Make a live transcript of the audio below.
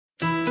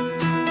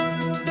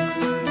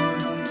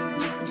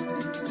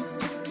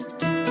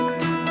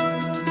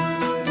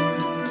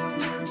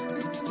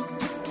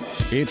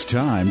It's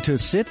time to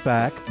sit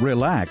back,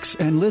 relax,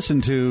 and listen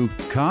to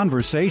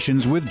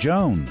Conversations with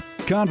Joan.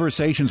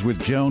 Conversations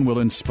with Joan will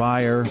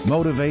inspire,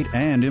 motivate,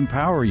 and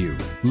empower you.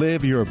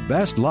 Live your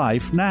best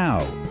life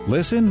now.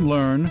 Listen,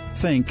 learn,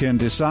 think, and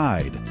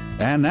decide.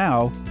 And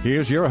now,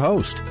 here's your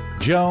host,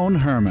 Joan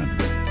Herman.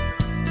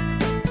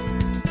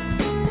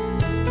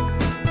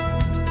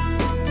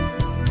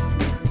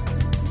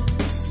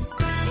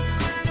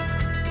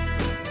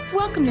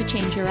 Welcome to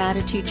Change Your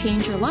Attitude,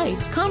 Change Your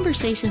Life's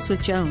Conversations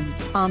with Joan.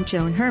 I'm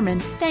Joan Herman.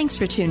 Thanks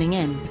for tuning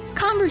in.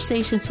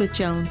 Conversations with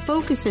Joan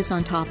focuses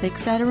on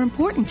topics that are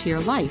important to your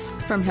life,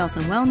 from health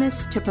and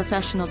wellness to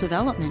professional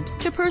development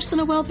to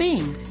personal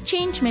well-being.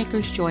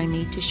 Changemakers join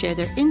me to share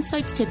their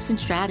insights, tips, and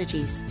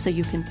strategies so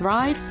you can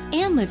thrive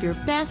and live your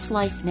best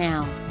life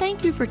now.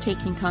 Thank you for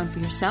taking time for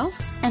yourself,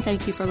 and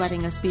thank you for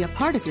letting us be a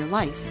part of your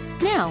life.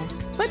 Now,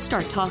 let's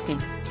start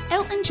talking.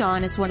 Elton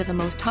John is one of the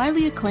most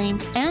highly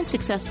acclaimed and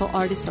successful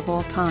artists of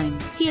all time.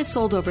 He has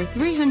sold over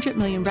 300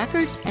 million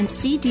records and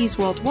CDs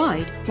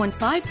worldwide, won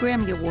 5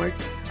 Grammy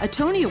Awards, a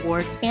Tony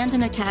Award, and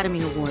an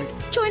Academy Award.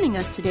 Joining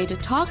us today to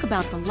talk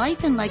about the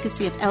life and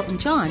legacy of Elton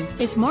John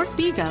is Mark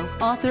Bego,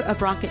 author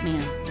of Rocket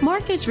Man.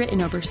 Mark has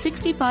written over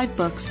 65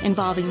 books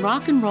involving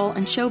rock and roll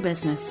and show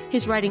business.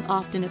 His writing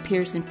often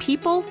appears in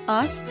People,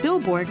 Us,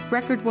 Billboard,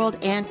 Record World,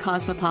 and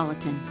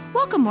Cosmopolitan.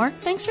 Welcome, Mark.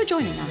 Thanks for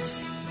joining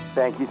us.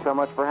 Thank you so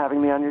much for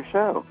having me on your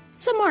show.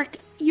 So, Mark,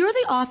 you're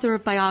the author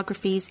of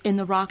biographies in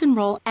the rock and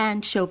roll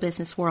and show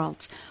business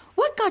worlds.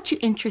 What got you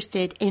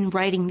interested in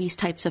writing these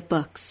types of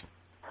books?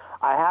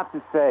 I have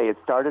to say, it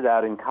started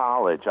out in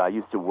college. I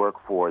used to work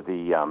for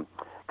the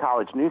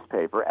college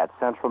newspaper at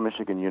Central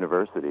Michigan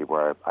University,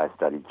 where I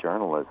studied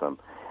journalism.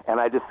 And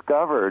I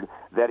discovered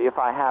that if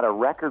I had a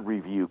record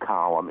review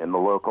column in the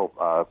local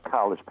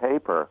college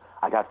paper,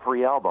 I got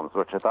free albums,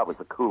 which I thought was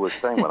the coolest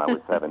thing when I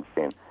was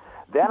 17.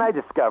 Then I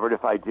discovered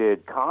if I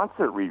did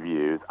concert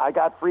reviews, I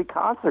got free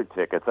concert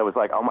tickets. I was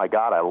like, oh, my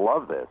God, I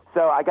love this.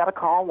 So I got a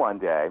call one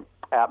day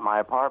at my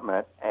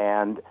apartment,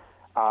 and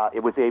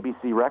it was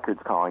ABC Records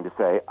calling to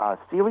say,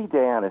 Steely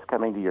Dan is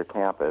coming to your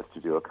campus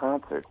to do a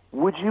concert.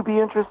 Would you be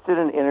interested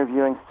in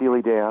interviewing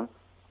Steely Dan?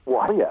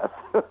 Well, yes.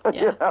 Yeah.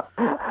 You know,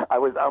 I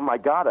was, oh, my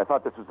God, I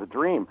thought this was a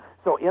dream.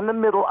 So in the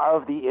middle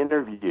of the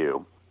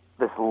interview,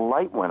 this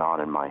light went on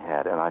in my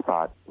head, and I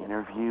thought,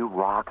 interview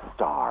rock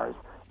stars.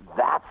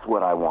 That's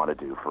what I want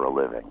to do for a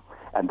living.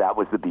 And that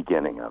was the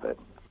beginning of it.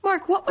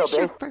 Mark, what was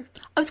your first...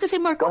 I was going to say,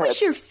 Mark, what was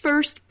your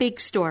first big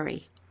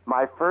story?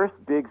 My first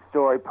big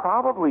story,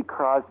 probably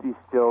Crosby,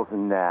 Stills,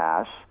 and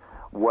Nash,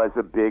 was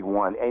a big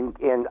one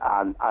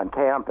on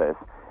campus.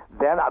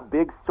 Then a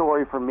big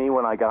story for me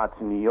when I got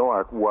to New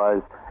York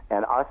was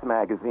an Us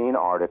Magazine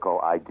article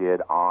I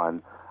did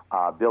on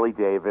Billy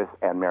Davis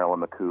and Marilyn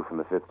McCoo from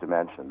the Fifth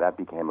Dimension. That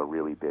became a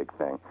really big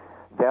thing.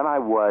 Then I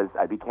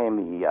became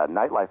the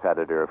nightlife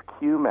editor of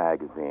Q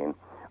magazine,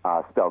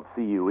 spelled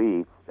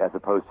C-U-E, as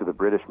opposed to the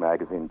British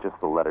magazine, just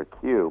the letter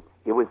Q.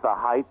 It was the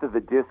height of the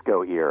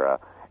disco era,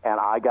 and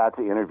I got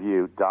to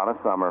interview Donna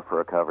Summer for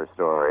a cover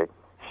story,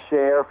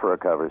 Cher for a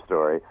cover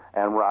story,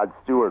 and Rod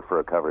Stewart for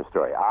a cover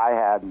story. I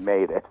had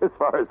made it as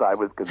far as I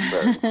was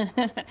concerned.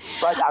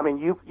 But, I mean,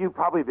 you've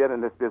probably been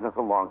in this business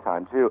a long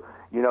time, too.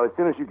 You know, as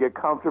soon as you get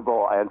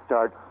comfortable and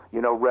start,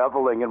 you know,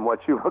 reveling in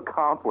what you've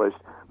accomplished,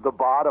 the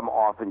bottom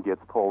often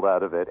gets pulled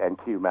out of it, and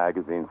Q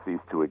magazine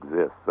ceased to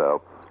exist.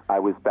 So I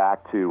was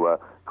back to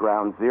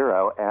ground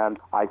zero, and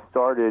I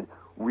started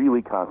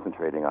really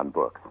concentrating on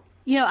books.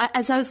 You know,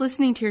 as I was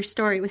listening to your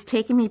story, it was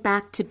taking me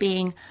back to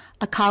being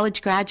a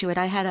college graduate.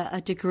 I had a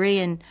degree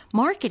in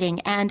marketing,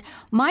 and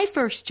my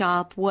first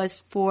job was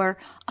for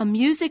a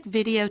music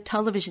video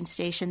television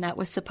station that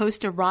was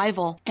supposed to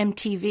rival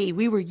MTV.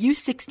 We were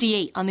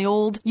U68 on the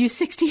old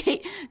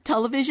U68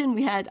 television.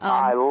 We had...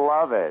 I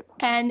love it.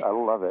 And I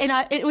love it.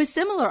 And it was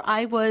similar.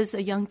 I was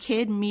a young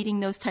kid meeting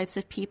those types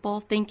of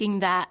people,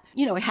 thinking that,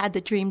 you know, I had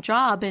the dream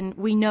job, and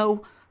we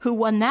know who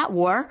won that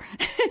war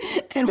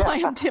and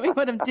why I'm doing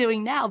what I'm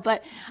doing now.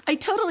 But I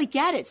totally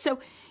get it. So,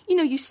 you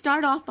know, you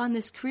start off on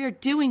this career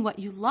doing what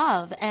you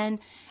love, and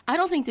I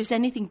don't think there's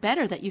anything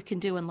better that you can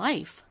do in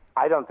life.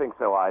 I don't think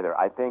so either.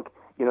 I think,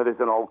 you know, there's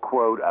an old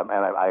quote, and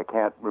I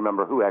can't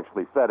remember who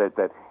actually said it,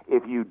 that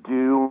if you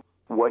do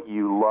what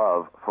you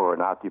love for an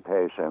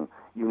occupation,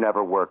 you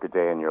never work a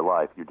day in your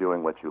life. You're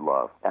doing what you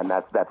love. And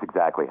that's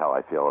exactly how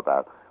I feel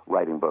about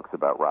writing books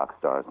about rock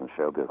stars and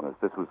show business.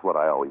 This was what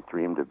I always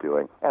dreamed of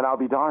doing, and I'll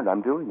be darned,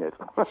 I'm doing it.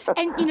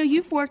 And, you know,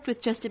 you've worked with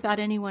just about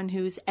anyone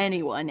who's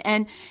anyone.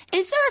 And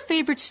is there a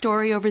favorite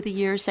story over the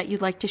years that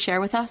you'd like to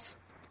share with us?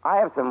 I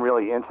have some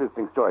really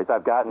interesting stories.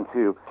 I've gotten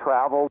to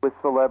travel with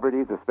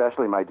celebrities,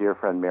 especially my dear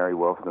friend Mary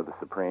Wilson of the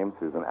Supremes,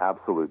 who's an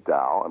absolute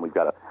doll, and we've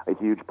got a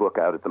huge book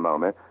out at the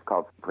moment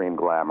called Supreme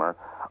Glamour.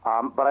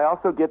 But I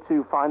also get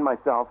to find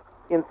myself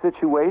in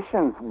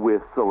situations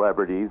with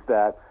celebrities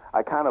that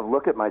I kind of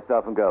look at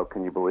myself and go,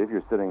 can you believe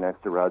you're sitting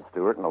next to Rod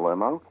Stewart in a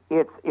limo?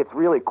 It's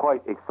really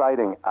quite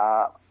exciting.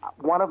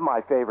 One of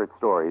my favorite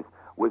stories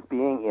was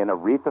being in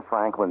Aretha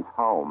Franklin's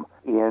home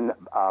in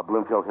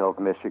Bloomfield Hills,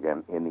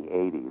 Michigan in the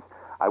 80s.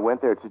 I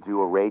went there to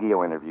do a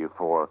radio interview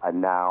for a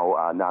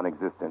now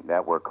non-existent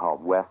network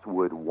called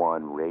Westwood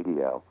One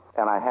Radio.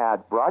 And I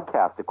had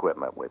broadcast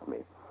equipment with me.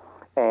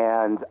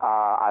 And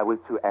I was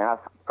to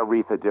ask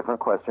Aretha different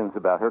questions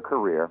about her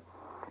career.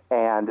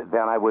 And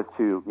then I was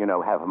to,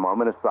 have a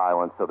moment of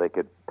silence so they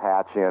could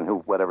patch in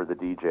whatever the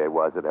DJ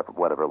was at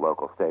whatever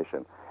local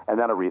station. And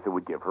then Aretha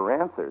would give her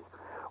answers.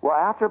 Well,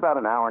 after about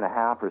an hour and a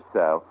half or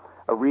so,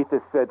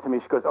 Aretha said to me,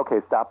 she goes,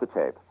 okay, stop the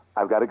tape.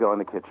 I've got to go in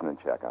the kitchen and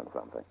check on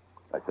something.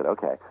 I said,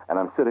 okay. And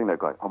I'm sitting there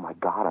going, oh, my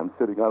God, I'm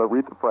sitting on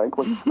Aretha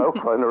Franklin's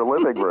sofa in her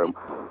living room.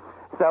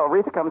 So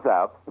Aretha comes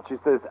out, and she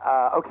says,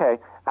 okay,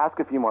 ask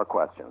a few more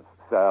questions.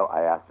 So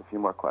I asked a few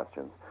more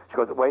questions. She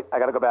goes, wait, I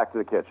got to go back to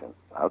the kitchen.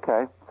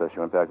 Okay. So she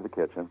went back to the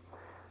kitchen.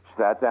 She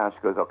sat down.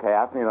 She goes, okay,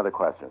 ask me another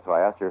question. So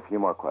I asked her a few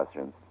more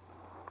questions.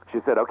 She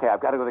said, okay,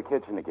 I've got to go to the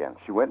kitchen again.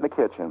 She went in the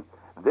kitchen.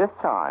 This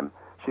time,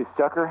 she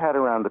stuck her head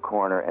around the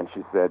corner, and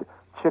she said,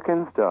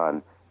 chicken's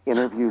done.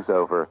 Interview's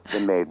over.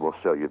 The maid will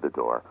show you the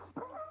door.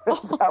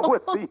 That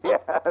was the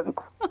end.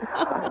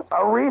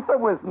 Aretha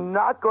was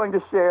not going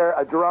to share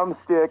a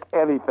drumstick,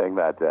 anything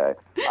that day.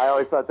 I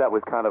always thought that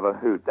was kind of a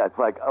hoot. That's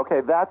like,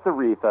 okay, that's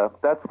Aretha.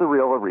 That's the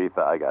real Aretha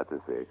I got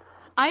to see.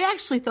 I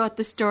actually thought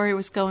the story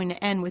was going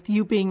to end with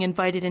you being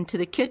invited into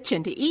the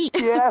kitchen to eat.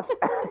 Yes,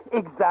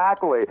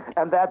 exactly.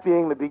 And that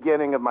being the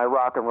beginning of my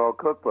rock and roll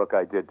cookbook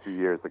I did 2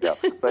 years ago.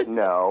 But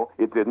no,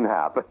 it didn't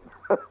happen.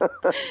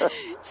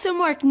 So,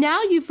 Mark,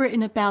 now you've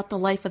written about the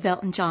life of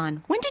Elton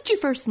John. When did you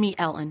first meet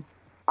Elton?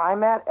 I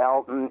met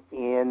Elton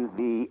in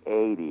the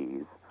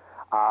 80s.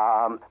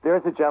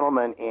 There's a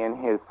gentleman in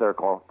his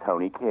circle,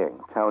 Tony King.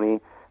 Tony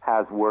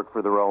has worked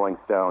for the Rolling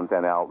Stones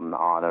and Elton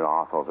on and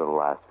off over the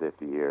last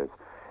 50 years.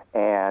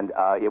 And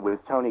it was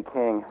Tony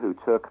King who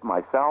took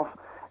myself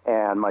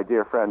and my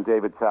dear friend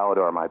David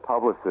Salador, my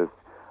publicist,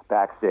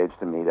 backstage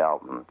to meet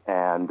Elton.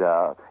 And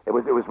it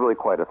was really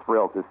quite a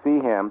thrill to see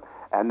him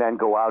and then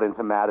go out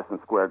into Madison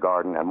Square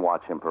Garden and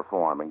watch him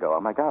perform and go, oh,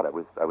 my God, I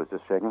was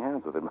just shaking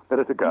hands with him a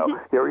minute ago.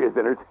 Here he is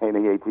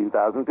entertaining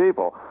 18,000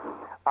 people.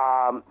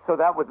 So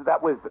that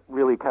was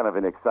really kind of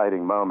an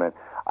exciting moment.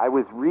 I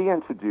was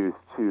reintroduced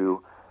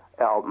to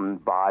Elton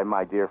by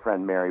my dear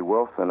friend Mary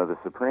Wilson of the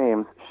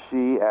Supremes.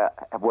 She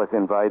was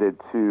invited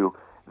to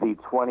the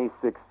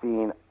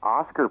 2016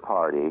 Oscar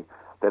party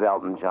that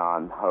Elton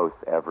John hosts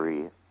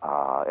every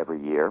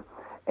year.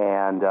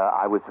 And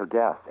I was her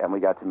guest, and we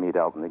got to meet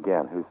Elton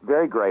again, who's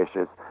very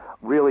gracious,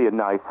 really a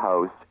nice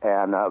host,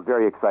 and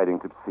very exciting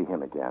to see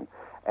him again.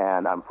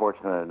 And I'm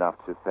fortunate enough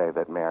to say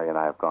that Mary and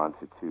I have gone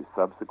to 2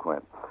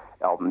 subsequent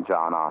Elton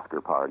John Oscar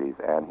parties,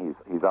 and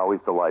he's always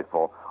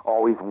delightful,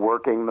 always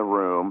working the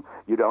room.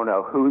 You don't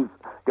know who's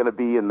going to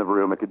be in the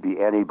room. It could be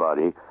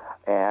anybody,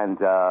 and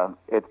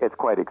it's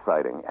quite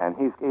exciting. And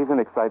he's an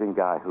exciting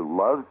guy who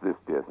loves this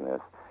business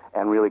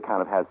and really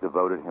kind of has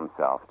devoted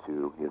himself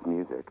to his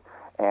music.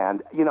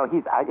 And,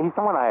 he's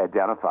someone I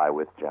identify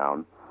with,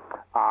 Joan,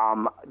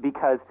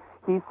 because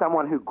he's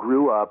someone who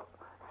grew up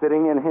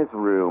sitting in his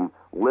room,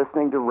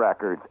 listening to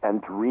records,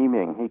 and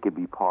dreaming he could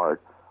be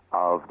part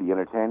of the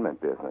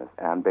entertainment business.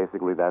 And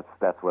basically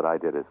that's what I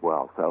did as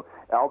well. So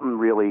Elton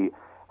really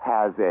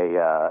has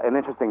an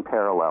interesting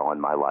parallel in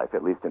my life,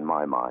 at least in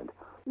my mind.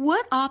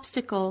 What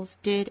obstacles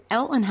did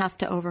Elton have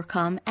to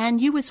overcome, and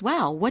you as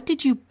well? What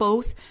did you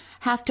both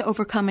have to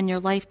overcome in your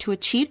life to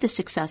achieve the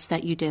success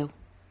that you do?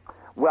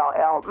 Well,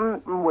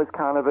 Elton was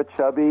kind of a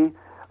chubby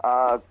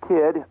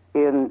kid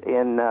in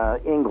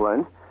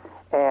England,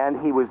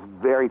 and he was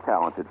very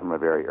talented from a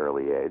very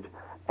early age.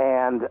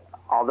 And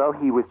although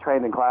he was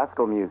trained in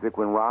classical music,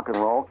 when rock and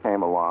roll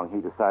came along,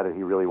 he decided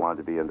he really wanted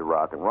to be into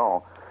rock and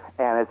roll.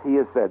 And as he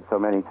has said so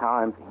many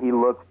times, he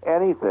looked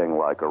anything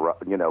like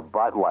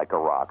but like a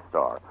rock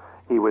star.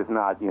 He was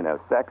not,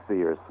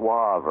 sexy or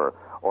suave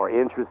or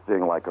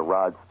interesting like a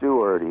Rod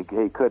Stewart.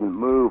 He couldn't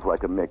move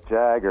like a Mick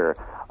Jagger.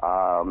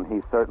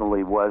 He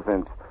certainly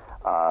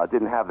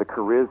didn't have the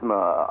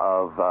charisma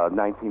of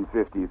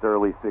 1950s,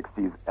 early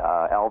 60s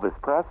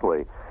Elvis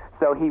Presley.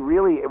 So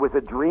it was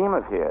a dream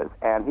of his,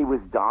 and he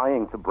was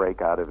dying to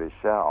break out of his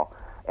shell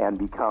and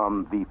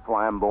become the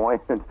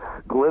flamboyant,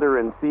 glitter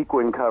and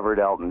sequin-covered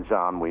Elton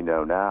John we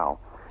know now.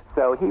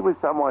 So he was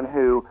someone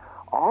who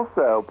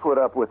also put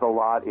up with a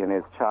lot in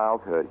his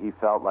childhood. He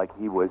felt like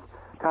he was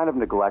kind of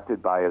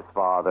neglected by his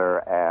father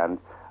and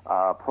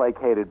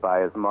placated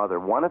by his mother.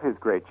 One of his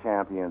great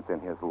champions in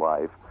his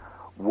life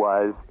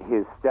was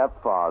his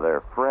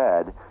stepfather,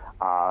 Fred,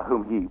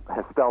 whom he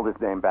has spelled his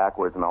name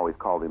backwards and always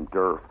called him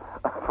Durf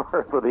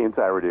for the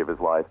entirety of his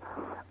life.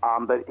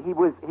 But he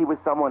was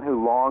someone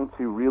who longed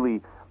to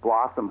really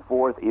blossom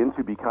forth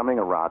into becoming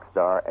a rock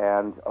star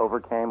and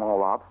overcame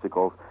all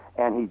obstacles,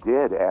 and he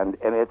did. And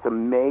it's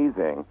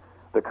amazing,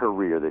 the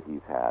career that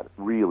he's had.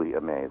 Really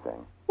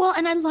amazing. Well,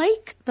 and I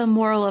like the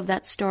moral of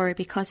that story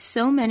because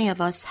so many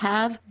of us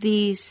have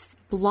these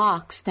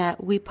blocks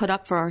that we put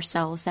up for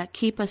ourselves that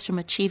keep us from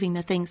achieving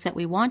the things that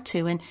we want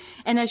to. And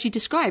as you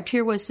described,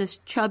 here was this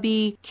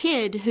chubby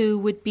kid who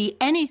would be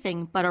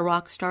anything but a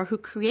rock star, who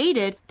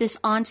created this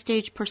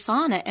onstage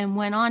persona and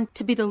went on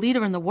to be the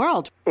leader in the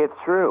world. It's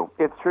true.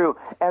 It's true.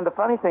 And the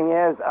funny thing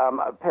is,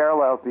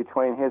 parallels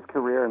between his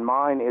career and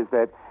mine is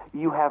that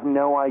you have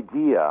no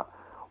idea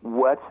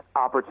what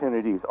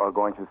opportunities are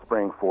going to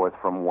spring forth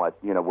from what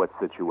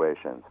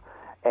situations.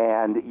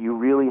 And you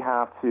really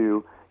have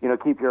to,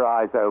 keep your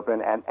eyes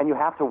open, and you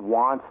have to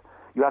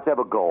have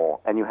a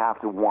goal, and you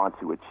have to want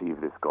to achieve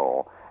this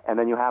goal. And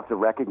then you have to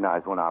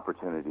recognize when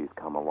opportunities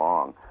come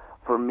along.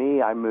 For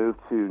me, I moved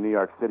to New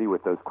York City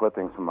with those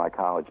clippings from my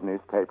college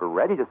newspaper,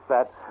 ready to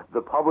set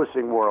the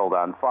publishing world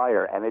on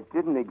fire, and it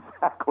didn't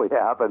exactly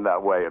happen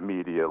that way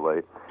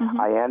immediately. Mm-hmm.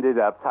 I ended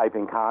up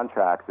typing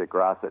contracts at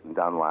Grosset and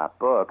Dunlap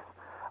Books,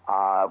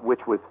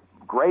 which was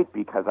great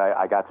because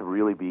I got to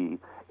really be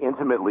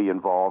intimately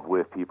involved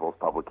with people's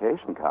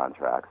publication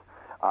contracts,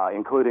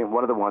 including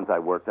one of the ones I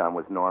worked on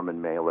was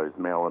Norman Mailer's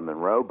Marilyn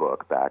Monroe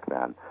book back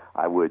then.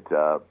 I would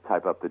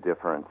type up the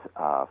different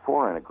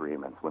foreign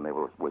agreements when they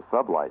were with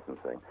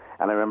sub-licensing.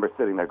 And I remember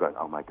sitting there going,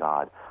 oh, my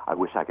God, I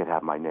wish I could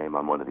have my name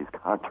on one of these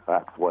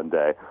contracts one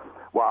day.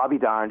 Well, I'll be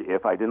darned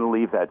if I didn't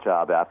leave that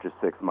job after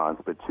 6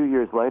 months. But 2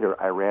 years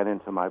later, I ran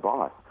into my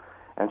boss.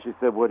 And she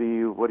said, what are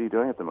you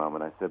doing at the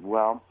moment? I said,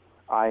 well,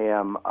 I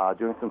am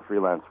doing some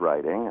freelance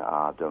writing.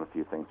 I've done a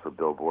few things for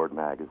Billboard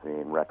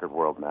magazine, Record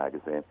World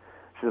magazine.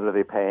 She said, are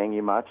they paying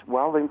you much?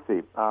 Well, let me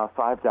see,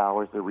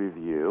 $5 a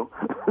review.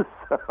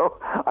 So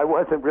I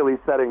wasn't really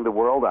setting the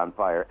world on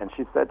fire. And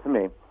she said to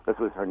me,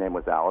 her name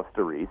was Alice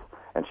DeReese,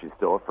 and she's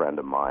still a friend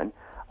of mine,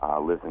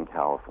 lives in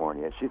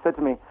California. She said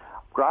to me,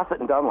 Grosset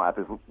and Dunlap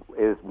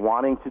is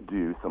wanting to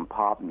do some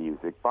pop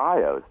music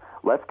bios.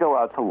 Let's go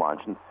out to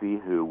lunch and see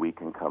who we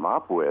can come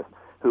up with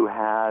who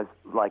has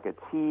like a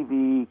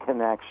TV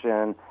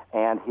connection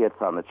and hits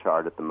on the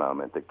chart at the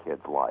moment that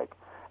kids like.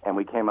 And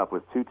we came up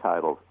with two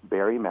titles,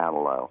 Barry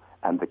Manilow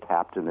and The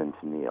Captain and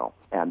Tennille.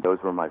 And those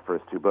were my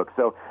first two books.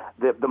 So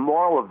the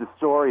moral of the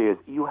story is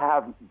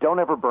don't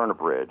ever burn a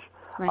bridge.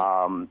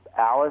 Right.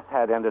 Alice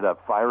had ended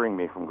up firing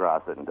me from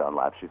Grosset and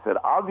Dunlap. She said,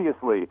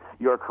 obviously,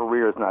 your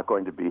career is not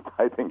going to be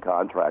typing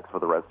contracts for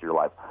the rest of your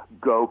life.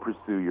 Go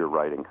pursue your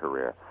writing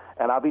career.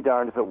 And I'll be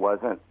darned if it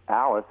wasn't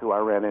Alice, who I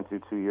ran into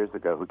 2 years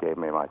ago, who gave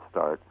me my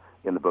start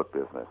in the book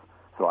business.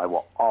 So I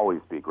will always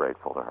be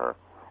grateful to her.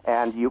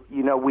 And,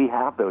 we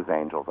have those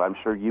angels. I'm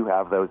sure you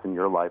have those in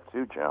your life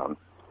too, Joan.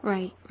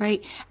 Right,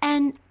 right.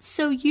 And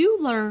so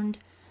you learned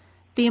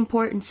the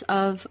importance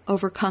of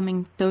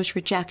overcoming those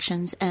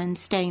rejections and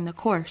staying the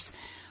course.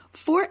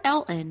 For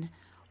Elton,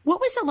 what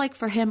was it like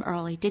for him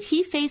early? Did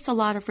he face a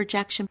lot of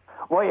rejection?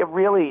 Well, it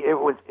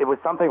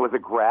was a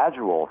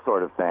gradual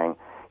sort of thing.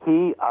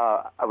 He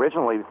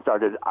originally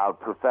started out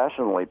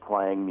professionally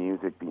playing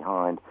music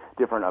behind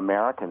different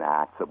American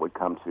acts that would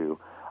come to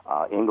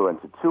England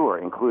to tour,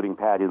 including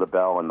Patti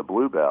LaBelle and the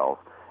Bluebells.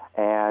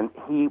 And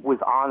he was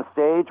on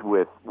stage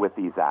with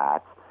these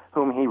acts,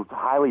 whom he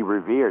highly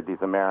revered,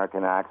 these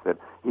American acts that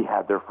he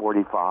had their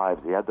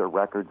 45s, he had their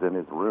records in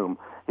his room.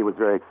 He was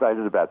very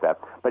excited about that.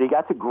 But he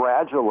got to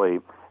gradually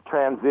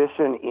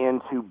transition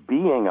into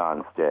being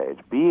on stage,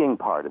 being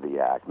part of the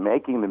act,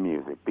 making the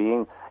music,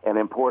 being an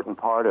important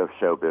part of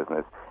show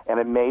business, and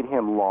it made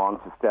him long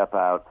to step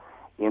out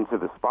into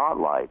the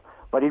spotlight.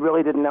 But he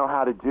really didn't know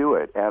how to do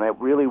it, and it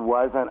really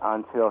wasn't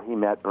until he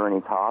met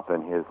Bernie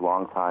Taupin, his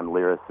longtime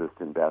lyricist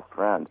and best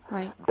friend,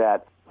 right,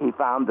 that he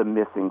found the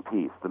missing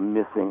piece, the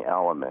missing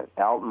element.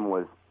 Elton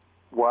was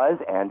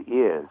and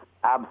is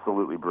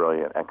absolutely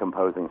brilliant at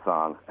composing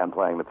songs and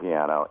playing the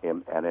piano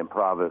and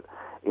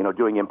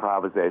doing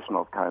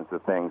improvisational kinds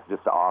of things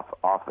just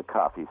off the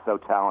cuff. He's so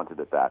talented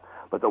at that.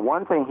 But the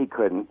one thing he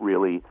couldn't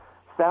really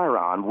center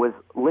on was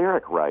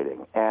lyric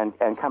writing and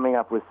coming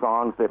up with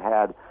songs that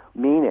had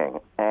meaning.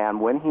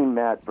 And when he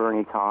met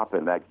Bernie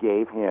Taupin, that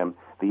gave him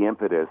the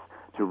impetus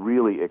to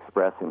really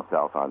express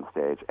himself on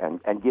stage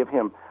and give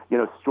him,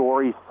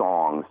 story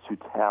songs to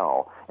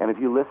tell. And if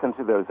you listen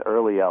to those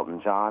early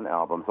Elton John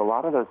albums, a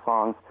lot of those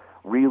songs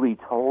really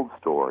told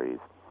stories.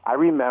 I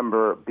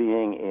remember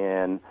being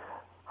in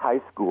high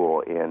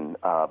school in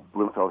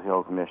Bloomfield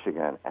Hills,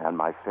 Michigan, and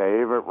my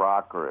favorite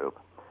rock group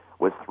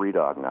was Three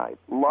Dog Night.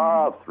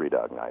 Loved Three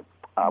Dog Night,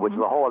 which is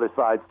a whole other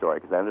side story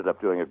because I ended up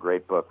doing a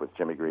great book with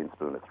Jimmy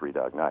Greenspoon at Three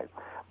Dog Night.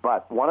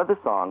 But one of the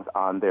songs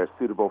on their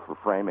Suitable for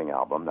Framing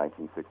album,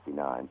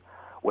 1969,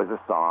 was a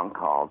song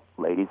called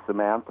Lady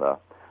Samantha,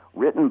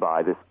 written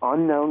by this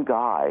unknown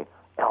guy,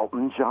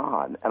 Elton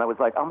John. And I was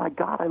like, oh, my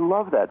God, I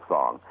love that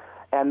song.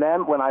 And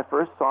then when I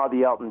first saw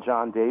the Elton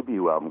John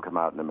debut album come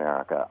out in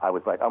America, I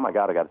was like, oh, my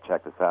God, I got to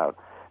check this out.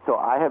 So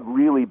I have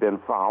really been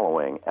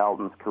following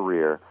Elton's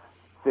career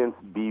since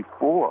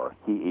before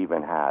he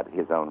even had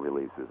his own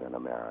releases in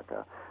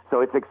America.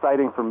 So it's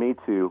exciting for me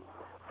to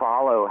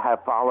have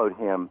followed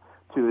him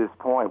to this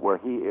point where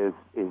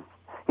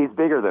he's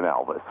bigger than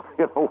Elvis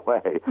in a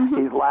way. Mm-hmm.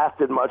 He's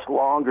lasted much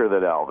longer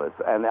than Elvis,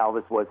 and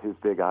Elvis was his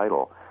big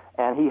idol.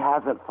 And he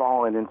hasn't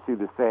fallen into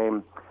the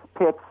same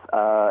pits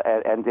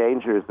and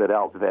dangers that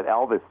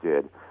Elvis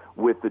did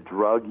with the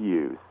drug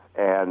use,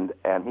 and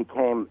Elton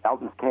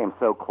came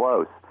so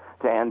close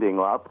to ending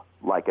up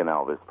like an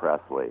Elvis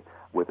Presley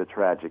with a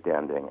tragic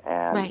ending,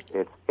 and right.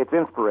 it's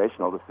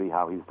inspirational to see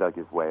how he's dug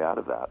his way out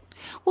of that.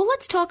 Well,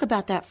 let's talk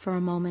about that for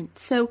a moment.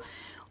 So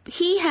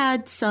he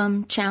had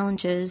some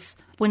challenges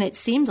when it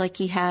seemed like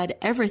he had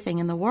everything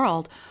in the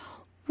world.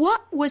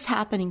 What was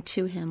happening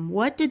to him?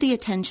 What did the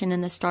attention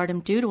and the stardom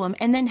do to him?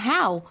 And then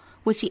how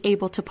was he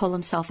able to pull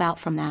himself out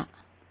from that?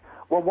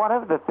 Well, one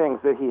of the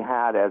things that he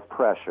had as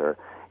pressure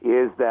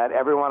is that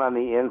everyone on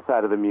the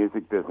inside of the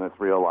music business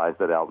realized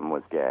that Elton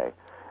was gay.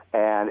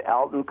 And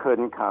Elton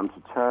couldn't come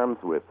to terms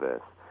with this.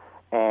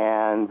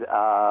 And,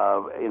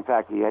 in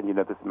fact, he had,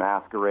 this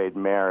masquerade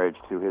marriage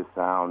to his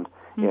sound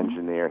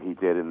engineer he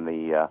did in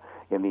the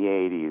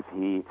 80s.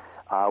 He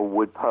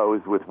would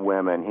pose with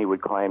women. He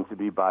would claim to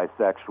be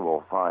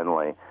bisexual,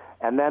 finally.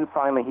 And then,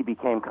 finally, he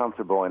became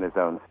comfortable in his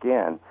own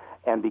skin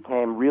and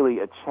became really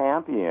a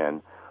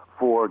champion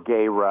for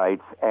gay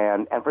rights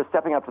and for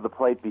stepping up to the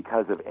plate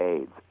because of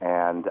AIDS.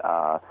 And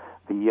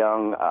the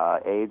young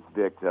AIDS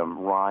victim,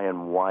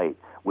 Ryan White,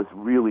 was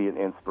really an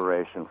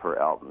inspiration for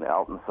Elton.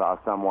 Elton saw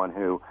someone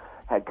who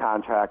had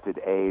contracted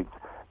AIDS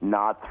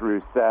not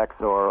through sex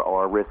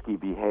or risky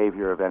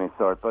behavior of any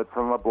sort, but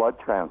from a blood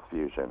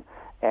transfusion.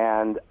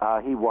 And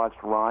he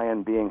watched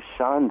Ryan being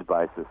shunned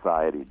by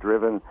society,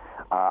 driven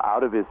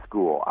out of his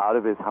school, out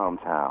of his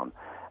hometown.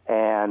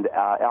 And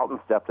Elton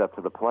stepped up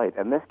to the plate.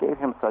 And this gave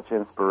him such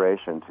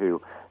inspiration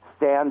to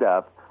stand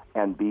up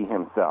and be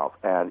himself.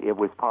 And it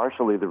was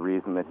partially the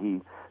reason that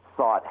he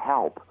sought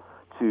help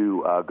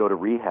to go to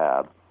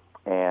rehab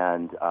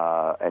and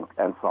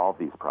solve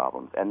these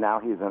problems. And now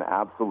he's an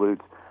absolute,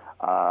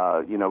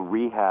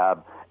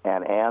 rehab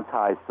and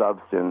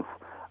anti-substance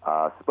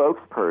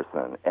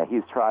spokesperson. And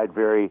he's tried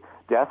very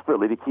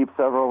desperately to keep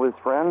several of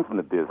his friends in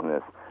the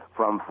business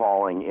from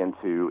falling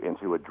into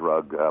a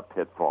drug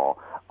pitfall.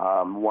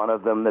 One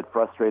of them that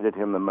frustrated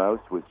him the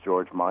most was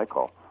George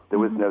Michael. There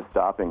was no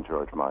stopping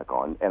George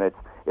Michael, and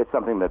it's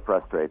something that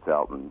frustrates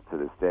Elton to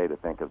this day to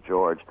think of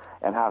George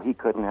and how he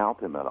couldn't help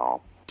him at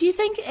all. Do you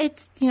think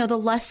it's, the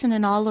lesson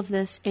in all of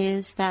this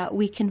is that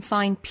we can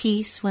find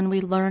peace when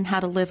we learn how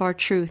to live our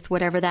truth,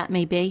 whatever that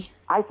may be?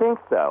 I think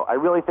so. I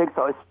really think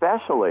so,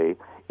 especially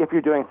if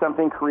you're doing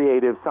something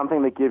creative,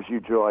 something that gives you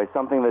joy,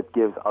 something that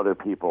gives other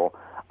people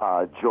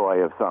joy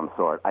of some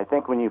sort. I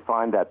think when you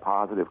find that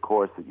positive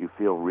course that you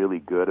feel really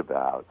good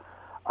about,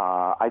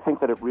 I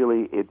think that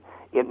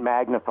it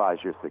magnifies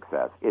your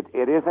success.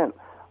 It isn't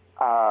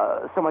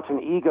so much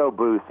an ego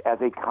boost as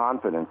a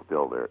confidence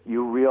builder.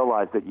 You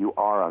realize that you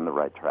are on the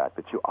right track,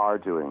 that you are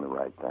doing the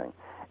right thing.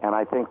 And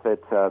I think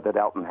that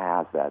Elton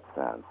has that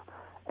sense.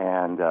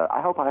 And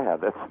I hope I have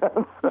that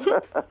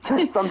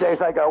sense. Some days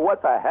I go,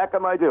 what the heck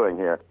am I doing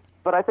here?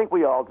 But I think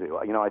we all do.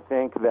 I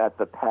think that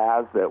the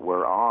paths that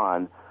we're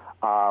on,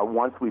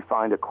 once we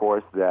find a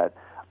course that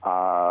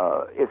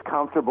is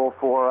comfortable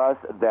for us,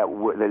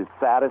 that is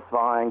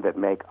satisfying, that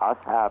make us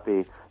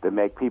happy, that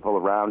make people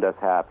around us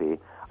happy,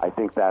 I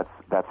think that's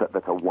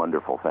a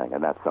wonderful thing,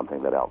 and that's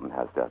something that Elton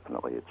has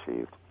definitely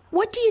achieved.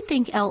 What do you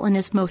think Elton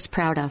is most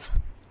proud of?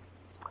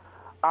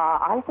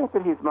 I think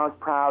that he's most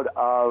proud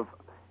of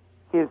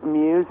his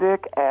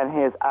music and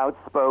his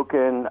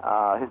outspoken,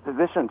 his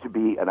position to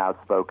be an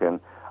outspoken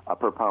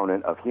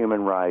proponent of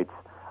human rights,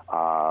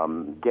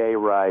 gay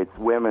rights,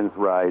 women's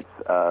rights,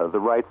 the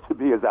rights to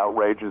be as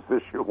outrageous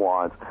as you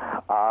want.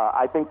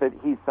 I think that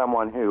he's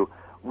someone who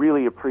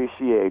really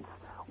appreciates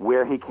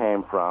where he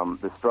came from,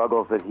 the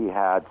struggles that he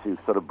had to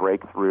sort of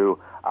break through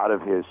out of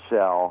his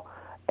shell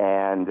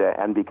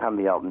and become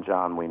the Elton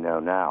John we know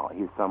now.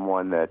 He's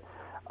someone that,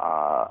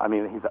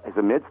 he's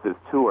amidst this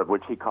tour,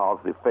 which he calls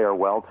the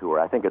farewell tour.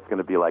 I think it's going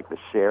to be like the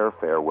Cher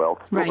farewell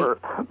tour.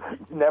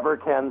 Right. Never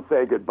can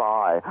say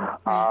goodbye.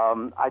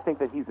 Right. I think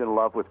that he's in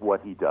love with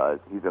what he does.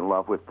 He's in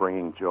love with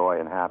bringing joy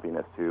and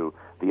happiness to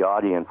the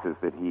audiences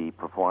that he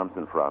performs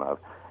in front of.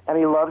 And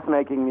he loves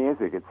making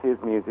music. It's his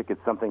music.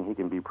 It's something he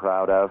can be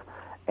proud of.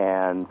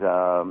 And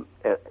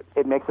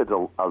it makes it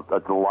a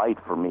delight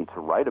for me to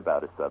write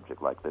about a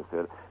subject like this,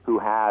 who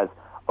has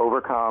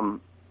overcome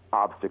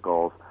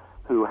obstacles,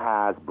 who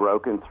has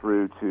broken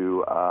through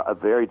to a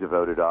very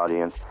devoted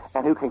audience,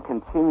 and who can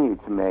continue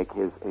to make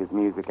his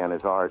music and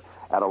his art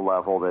at a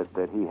level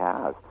that he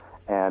has.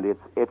 And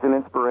it's an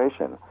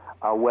inspiration.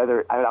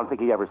 Whether I don't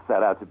think he ever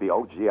set out to be,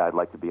 I'd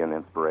like to be an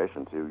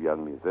inspiration to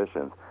young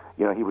musicians.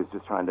 He was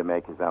just trying to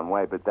make his own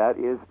way. But that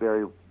is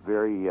very,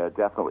 very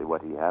definitely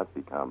what he has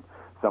become.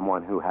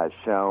 Someone who has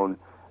shown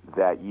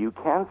that you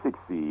can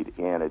succeed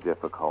in a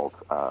difficult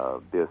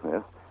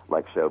business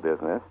like show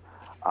business,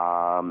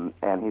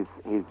 and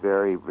he's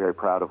very, very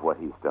proud of what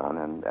he's done,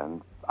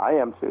 and I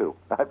am too.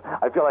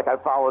 I feel like I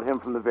followed him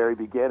from the very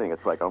beginning.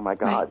 It's like, oh my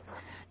God.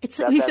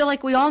 We feel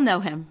like we all know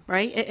him,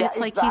 right? It's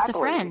like he's a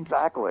friend.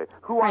 Exactly.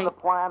 Who on the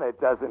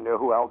planet doesn't know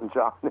who Elton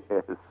John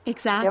is?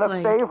 Exactly.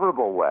 In a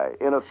favorable way.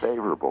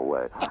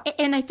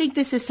 And I think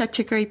this is such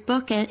a great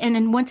book.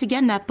 And once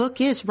again, that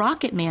book is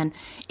Rocket Man.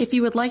 If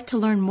you would like to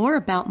learn more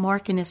about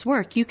Mark and his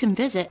work, you can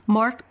visit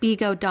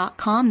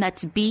markbego.com.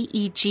 That's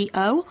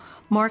BEGO,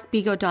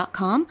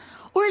 markbego.com.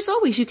 Or as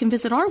always, you can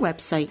visit our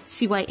website,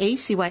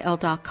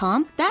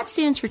 CYACYL.com. That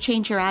stands for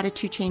Change Your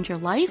Attitude, Change Your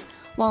Life.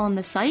 While on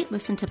the site,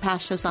 listen to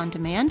past shows on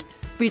demand,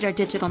 read our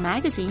digital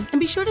magazine,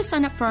 and be sure to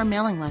sign up for our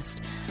mailing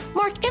list.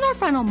 Mark, in our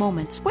final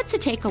moments, what's a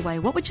takeaway?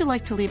 What would you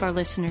like to leave our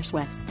listeners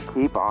with?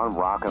 Keep on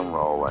rock and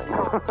rolling.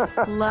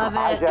 Love it.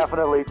 I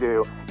definitely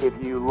do. If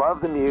you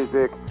love the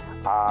music,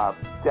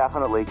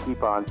 definitely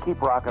keep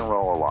rock and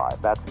roll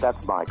alive.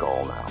 That's my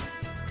goal now.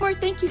 Mark,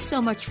 thank you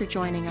so much for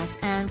joining us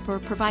and for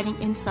providing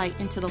insight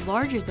into the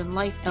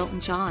larger-than-life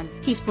Elton John.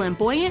 He's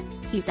flamboyant,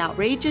 he's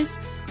outrageous,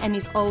 and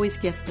he's always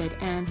gifted,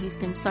 and he's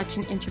been such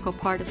an integral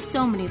part of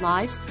so many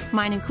lives,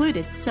 mine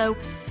included. So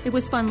it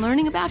was fun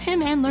learning about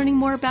him and learning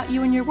more about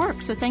you and your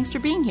work, so thanks for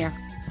being here.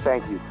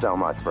 Thank you so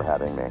much for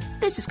having me.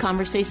 This is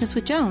Conversations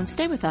with Joan.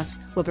 Stay with us.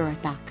 We'll be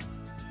right back.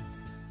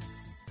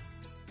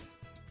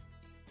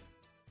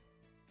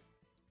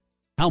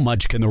 How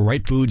much can the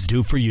right foods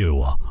do for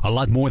you? A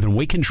lot more than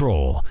we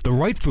control. The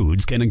right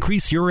foods can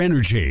increase your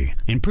energy,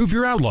 improve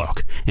your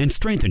outlook, and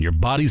strengthen your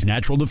body's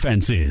natural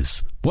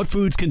defenses. What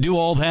foods can do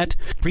all that?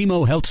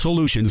 Primo Health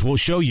Solutions will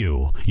show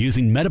you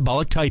using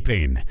metabolic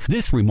typing.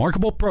 This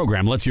remarkable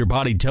program lets your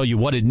body tell you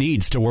what it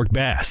needs to work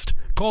best.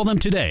 Call them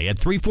today at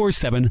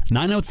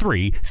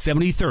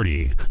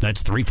 347-903-7030.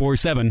 That's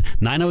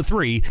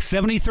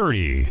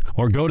 347-903-7030.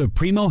 Or go to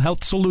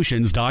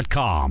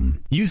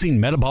PrimoHealthSolutions.com.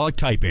 Using metabolic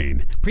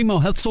typing, Primo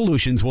Health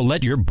Solutions will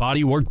let your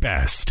body work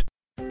best.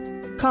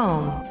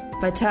 Calm,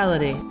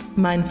 vitality,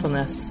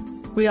 mindfulness.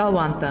 We all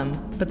want them,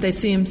 but they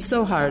seem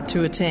so hard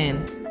to attain.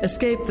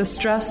 Escape the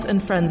stress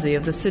and frenzy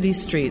of the city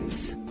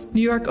streets.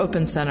 New York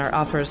Open Center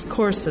offers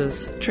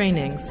courses,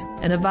 trainings,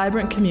 and a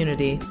vibrant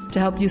community to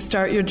help you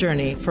start your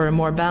journey for a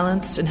more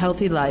balanced and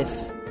healthy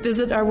life.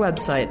 Visit our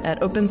website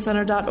at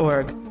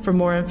opencenter.org for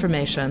more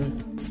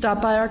information.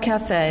 Stop by our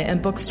cafe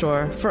and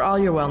bookstore for all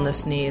your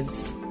wellness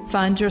needs.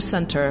 Find your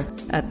center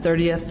at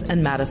 30th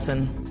and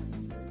Madison.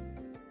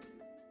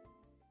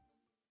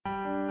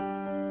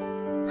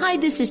 Hi,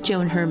 this is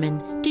Joan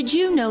Herman. Did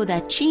you know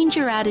that Change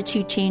Your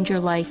Attitude, Change Your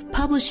Life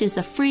publishes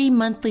a free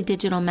monthly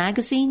digital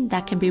magazine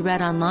that can be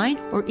read online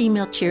or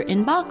emailed to your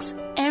inbox?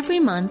 Every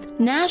month,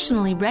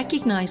 nationally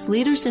recognized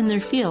leaders in their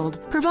field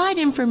provide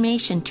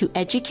information to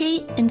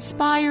educate,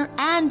 inspire,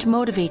 and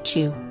motivate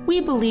you.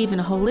 We believe in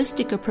a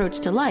holistic approach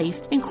to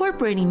life,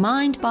 incorporating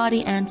mind,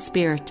 body, and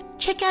spirit.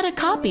 Check out a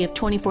copy of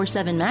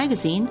 24/7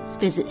 magazine,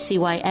 visit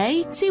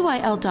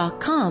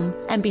CYACYL.com,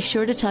 and be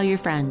sure to tell your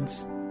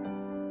friends.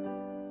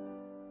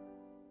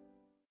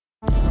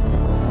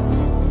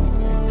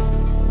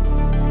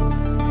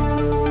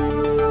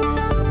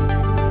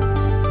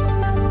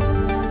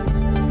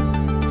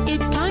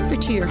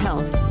 To Your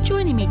Health.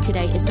 Joining me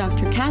today is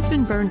Dr.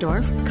 Catherine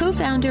Berndorf,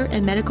 co-founder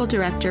and medical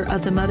director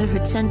of the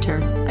Motherhood Center,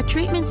 a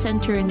treatment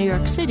center in New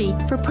York City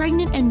for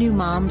pregnant and new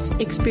moms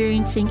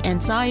experiencing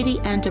anxiety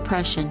and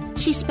depression.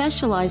 She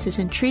specializes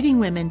in treating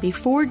women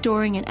before,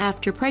 during, and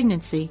after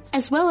pregnancy,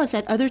 as well as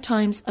at other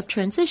times of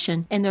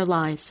transition in their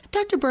lives.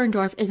 Dr.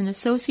 Berndorf is an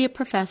associate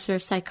professor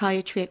of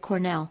psychiatry at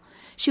Cornell.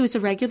 She was a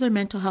regular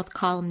mental health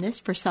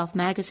columnist for Self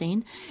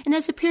magazine and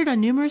has appeared on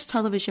numerous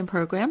television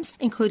programs,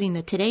 including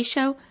The Today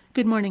Show,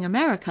 Good Morning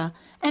America,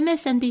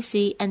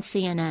 MSNBC, and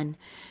CNN.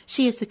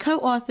 She is the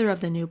co-author of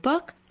the new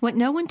book, What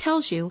No One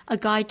Tells You, A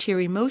Guide to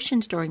Your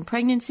Emotions During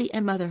Pregnancy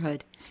and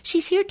Motherhood.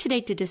 She's here today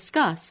to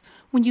discuss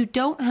when you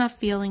don't have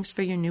feelings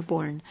for your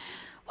newborn.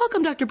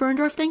 Welcome, Dr.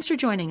 Berndorf. Thanks for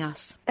joining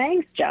us.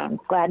 Thanks, Joan.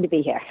 Glad to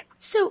be here.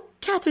 So,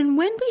 Catherine,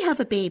 when we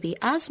have a baby,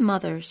 as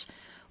mothers,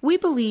 we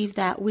believe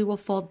that we will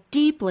fall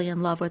deeply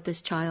in love with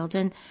this child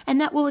and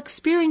that we'll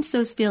experience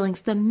those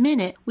feelings the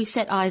minute we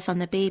set eyes on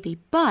the baby.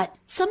 But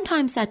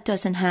sometimes that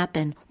doesn't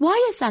happen.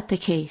 Why is that the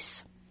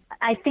case?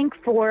 I think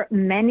for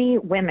many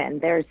women,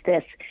 there's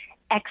this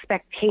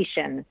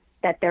expectation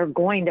that they're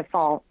going to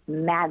fall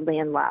madly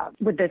in love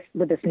with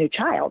this new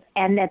child,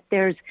 and that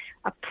there's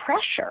a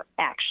pressure,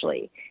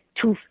 actually,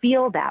 to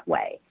feel that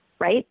way.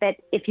 Right? That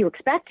if you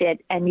expect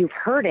it and you've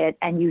heard it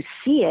and you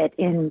see it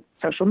in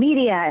social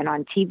media and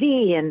on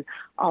TV and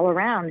all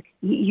around,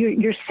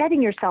 you're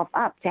setting yourself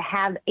up to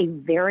have a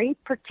very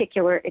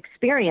particular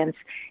experience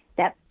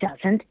that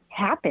doesn't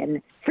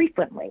happen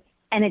frequently.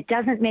 And it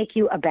doesn't make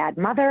you a bad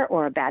mother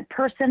or a bad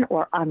person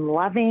or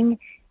unloving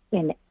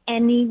in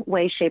any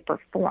way, shape, or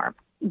form.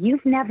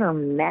 You've never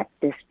met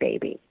this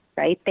baby,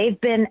 right?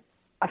 They've been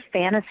a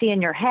fantasy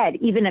in your head,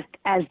 even if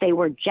as they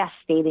were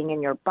gestating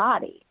in your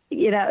body.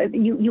 You know,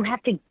 you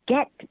have to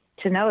get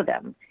to know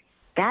them.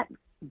 That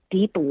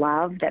deep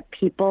love that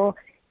people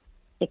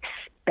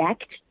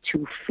expect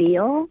to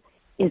feel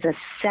is a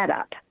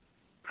setup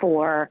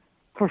for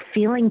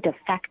feeling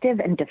defective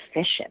and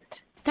deficient.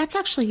 That's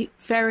actually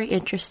very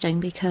interesting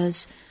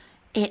because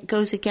it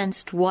goes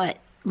against what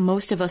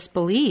most of us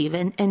believe.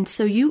 And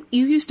so you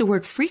use the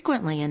word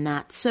frequently in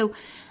that. So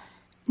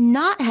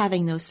not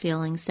having those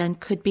feelings then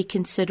could be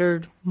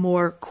considered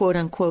more quote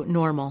unquote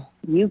normal.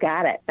 You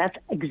got it. That's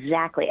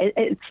exactly.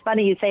 It's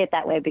funny you say it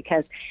that way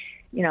because,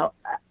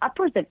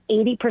 upwards of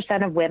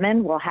 80% of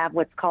women will have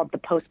what's called the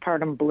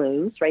postpartum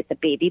blues, right? The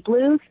baby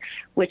blues,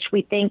 which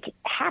we think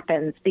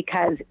happens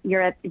because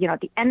you're at, at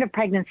the end of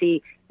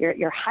pregnancy,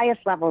 your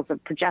highest levels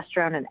of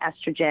progesterone and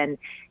estrogen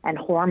and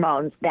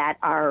hormones that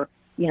are,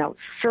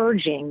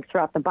 surging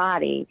throughout the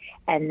body.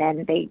 And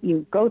then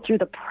you go through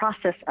the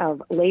process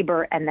of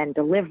labor and then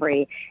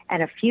delivery.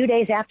 And a few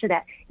days after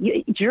that,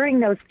 during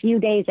those few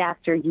days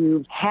after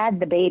you've had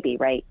the baby,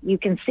 right, you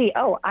can see,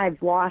 oh,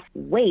 I've lost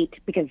weight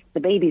because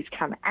the baby's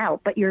come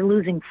out, but you're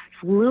losing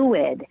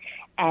fluid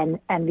and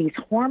these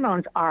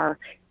hormones are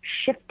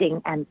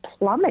shifting and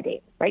plummeting,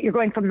 right? You're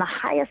going from the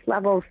highest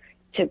levels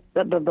to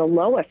the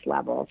lowest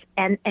levels.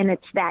 And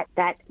it's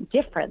that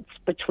difference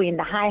between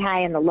the high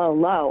and the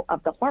low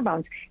of the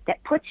hormones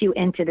that puts you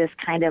into this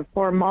kind of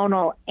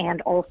hormonal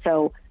and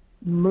also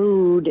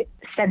mood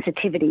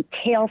sensitivity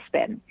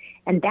tailspin.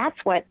 And that's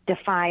what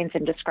defines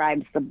and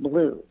describes the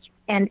blues.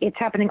 And it's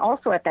happening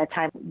also at that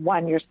time.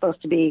 One, you're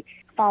supposed to be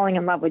falling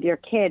in love with your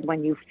kid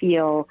when you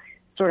feel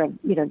sort of,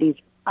 these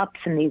ups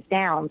and these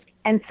downs.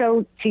 And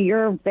so to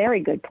your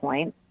very good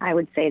point, I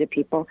would say to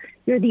people,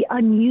 you're the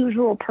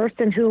unusual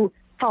person who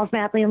falls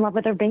madly in love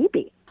with their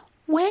baby.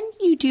 When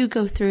you do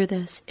go through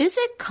this, is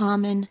it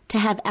common to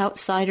have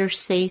outsiders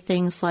say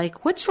things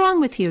like, what's wrong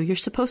with you? You're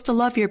supposed to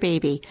love your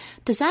baby.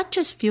 Does that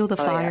just fuel the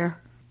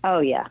fire?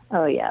 Yeah.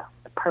 Oh, yeah.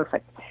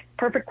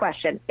 Perfect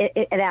question.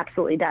 It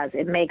absolutely does.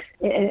 It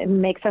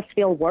makes us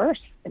feel worse.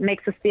 It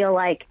makes us feel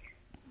like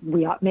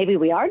maybe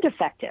we are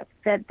defective,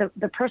 that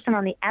the person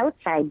on the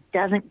outside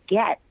doesn't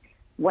get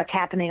what's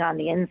happening on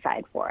the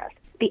inside for us.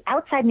 The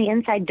outside and the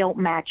inside don't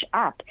match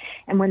up.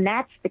 And when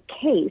that's the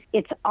case,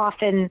 it's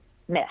often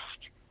missed.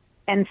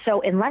 And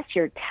so unless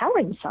you're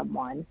telling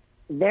someone,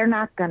 they're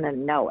not going to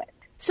know it.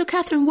 So,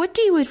 Catherine, what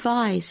do you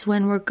advise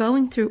when we're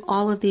going through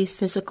all of these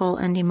physical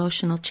and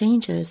emotional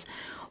changes?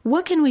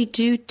 What can we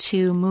do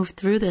to move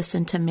through this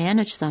and to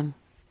manage them?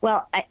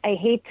 Well, I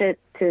hate to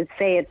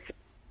say it's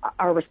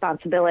our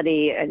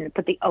responsibility and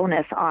put the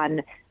onus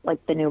on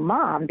like the new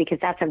mom, because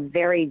that's a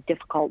very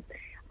difficult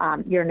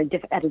you're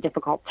at a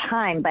difficult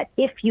time. But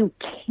if you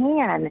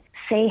can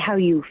say how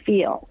you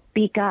feel,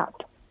 speak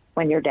up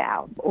when you're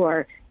down,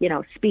 or,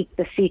 speak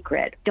the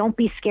secret. Don't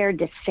be scared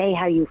to say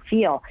how you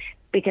feel,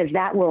 because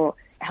that will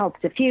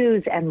help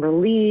diffuse and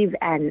relieve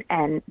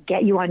and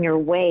get you on your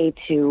way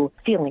to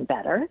feeling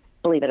better,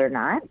 believe it or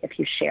not, if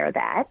you share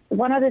that.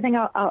 One other thing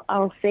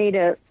I'll say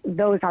to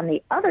those on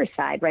the other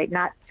side, right,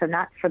 not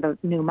for the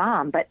new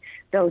mom, but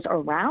those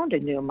around a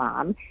new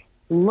mom,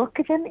 look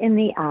at them in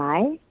the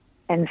eye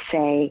and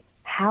say,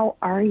 how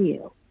are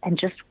you? And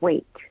just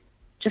wait.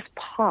 Just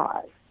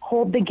pause.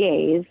 Hold the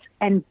gaze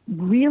and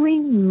really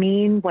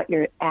mean what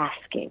you're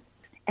asking.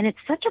 And it's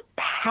such a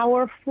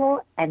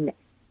powerful and,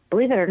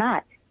 believe it or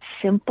not,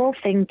 simple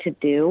thing to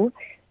do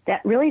that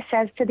really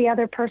says to the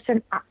other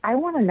person, I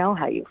want to know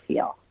how you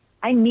feel.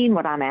 I mean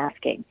what I'm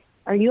asking.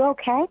 Are you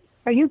okay?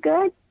 Are you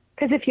good?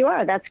 Because if you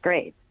are, that's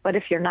great. But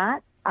if you're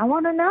not, I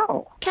want to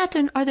know.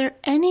 Catherine, are there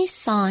any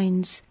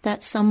signs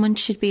that someone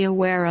should be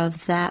aware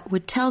of that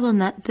would tell them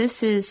that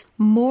this is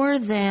more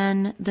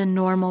than the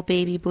normal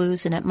baby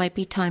blues and it might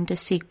be time to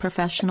seek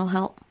professional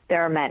help?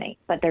 There are many,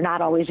 but they're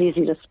not always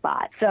easy to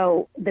spot.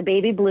 So the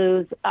baby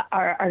blues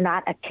are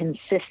not a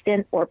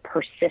consistent or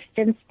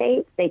persistent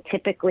state. They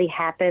typically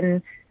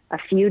happen a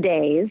few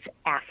days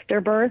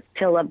after birth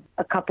till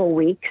a couple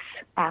weeks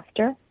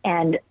after.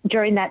 And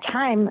during that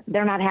time,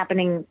 they're not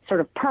happening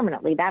sort of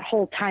permanently. That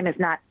whole time is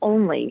not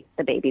only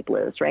the baby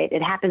blues, right?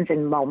 It happens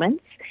in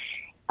moments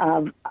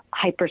of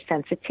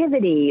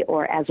hypersensitivity,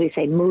 or as we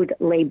say, mood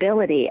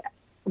lability,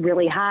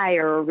 really high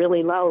or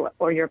really low,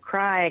 or you're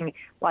crying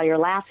while you're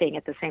laughing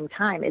at the same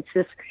time. It's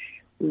this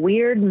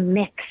weird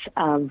mix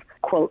of,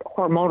 quote,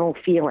 hormonal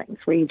feelings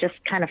where you just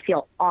kind of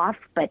feel off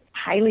but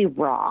highly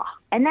raw.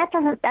 And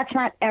that's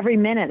not every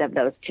minute of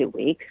those 2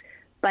 weeks,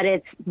 but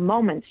it's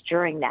moments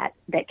during that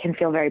can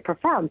feel very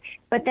profound.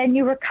 But then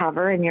you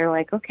recover and you're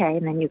like, okay,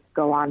 and then you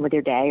go on with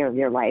your day or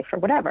your life or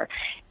whatever.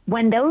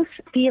 When those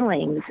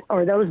feelings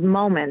or those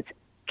moments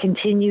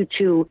continue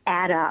to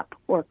add up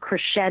or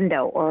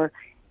crescendo or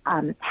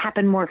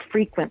happen more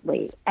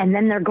frequently, and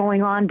then they're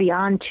going on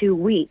beyond 2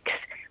 weeks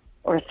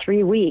or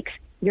 3 weeks,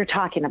 you're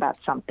talking about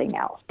something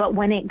else. But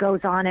when it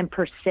goes on and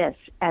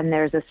persists and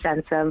there's a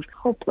sense of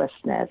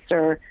hopelessness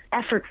or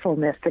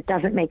effortfulness that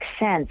doesn't make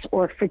sense,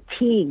 or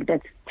fatigue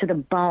that's to the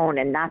bone,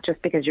 and not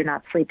just because you're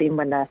not sleeping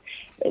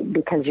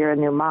because you're a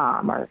new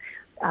mom, or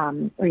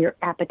your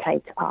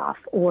appetite's off,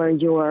 or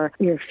you're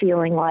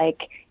feeling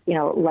like,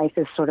 life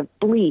is sort of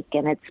bleak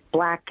and it's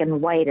black and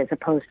white as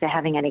opposed to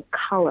having any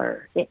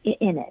color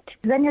in it.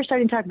 Then you're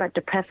starting to talk about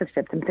depressive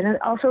symptoms. And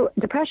also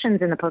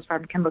depressions in the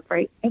postpartum can look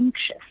very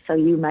anxious. So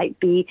you might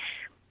be,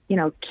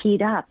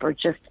 keyed up or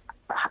just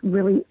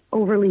really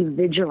overly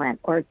vigilant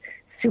or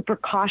super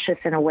cautious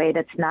in a way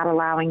that's not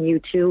allowing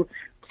you to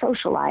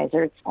socialize,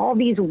 or it's all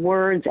these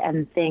words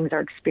and things or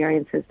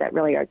experiences that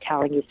really are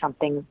telling you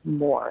something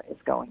more is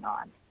going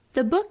on.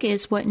 The book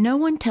is What No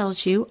One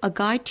Tells You, A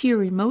Guide to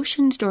Your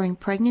Emotions During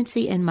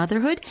Pregnancy and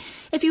Motherhood.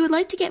 If you would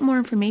like to get more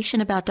information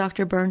about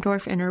Dr.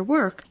 Berndorf and her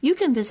work, you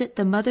can visit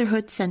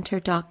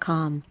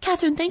themotherhoodcenter.com.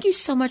 Catherine, thank you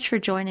so much for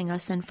joining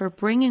us and for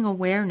bringing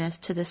awareness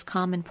to this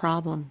common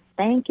problem.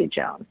 Thank you,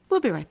 Joan.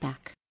 We'll be right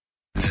back.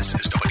 This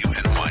is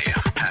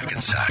WNYM,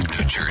 Hackensack,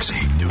 New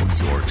Jersey, New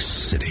York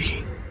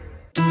City.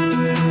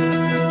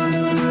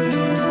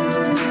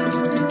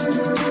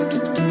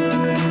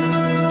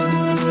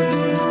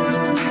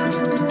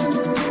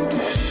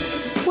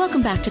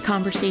 Welcome back to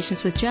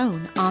Conversations with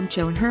Joan. I'm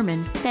Joan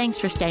Herman. Thanks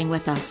for staying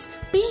with us.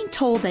 Being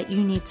told that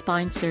you need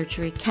spine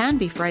surgery can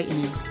be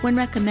frightening. When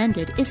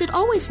recommended, is it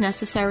always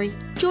necessary?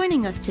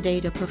 Joining us today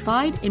to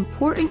provide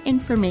important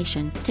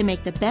information to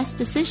make the best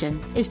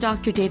decision is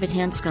Dr. David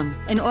Hanscom,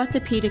 an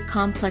orthopedic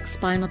complex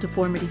spinal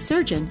deformity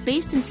surgeon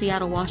based in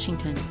Seattle,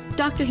 Washington.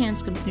 Dr.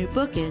 Hanscom's new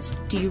book is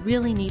Do You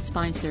Really Need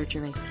Spine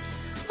Surgery?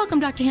 Welcome,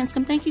 Dr.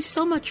 Hanscom. Thank you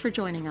so much for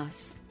joining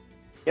us.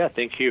 Yeah,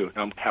 thank you.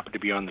 I'm happy to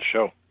be on the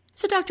show.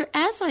 So, Doctor,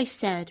 as I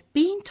said,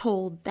 being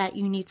told that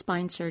you need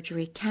spine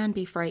surgery can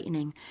be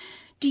frightening.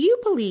 Do you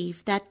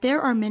believe that there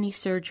are many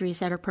surgeries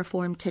that are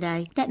performed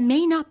today that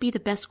may not be the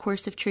best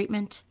course of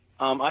treatment?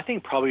 I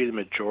think probably the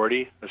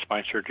majority of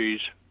spine surgeries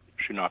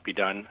should not be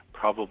done,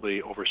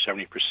 probably over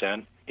 70%.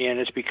 And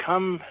it's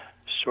become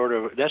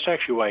that's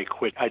actually why I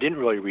quit. I didn't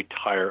really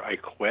retire, I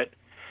quit.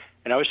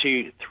 And I would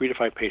see 3 to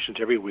 5 patients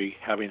every week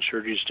having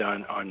surgeries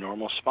done on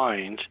normal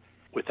spines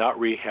without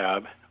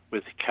rehab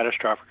with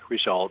catastrophic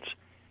results.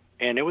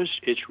 And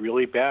it's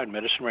really bad.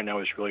 Medicine right now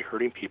is really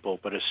hurting people,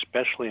 but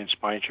especially in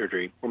spine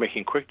surgery. We're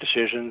making quick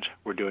decisions.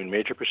 We're doing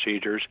major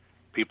procedures.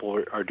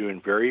 People are doing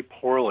very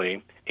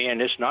poorly,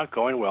 and it's not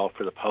going well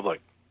for the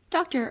public.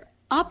 Doctor,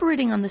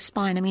 operating on the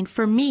spine,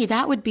 for me,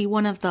 that would be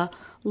one of the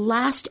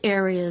last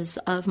areas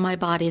of my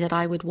body that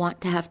I would want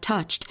to have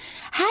touched.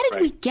 How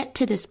did we get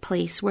to this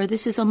place where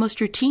this is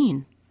almost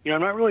routine?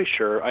 I'm not really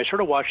sure. I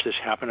sort of watched this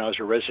happen. I was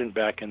a resident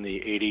back in the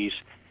 80s,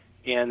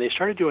 and they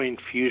started doing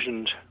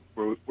fusions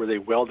where they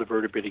weld the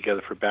vertebrae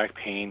together for back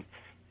pain.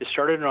 It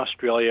started in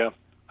Australia.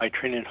 I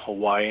trained in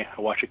Hawaii.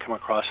 I watched it come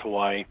across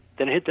Hawaii.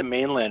 Then it hit the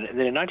mainland. And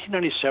then in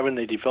 1997,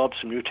 they developed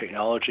some new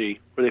technology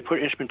where they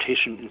put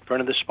instrumentation in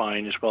front of the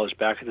spine as well as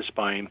back of the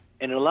spine.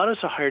 And it allowed us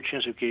a higher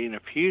chance of getting a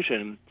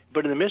fusion.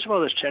 But in the midst of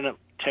all this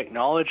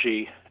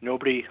technology,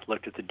 nobody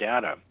looked at the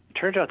data. It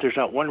turns out there's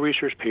not one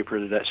research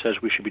paper that says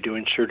we should be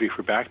doing surgery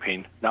for back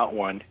pain, not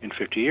one in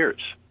 50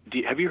 years.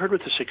 Have you heard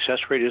what the success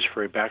rate is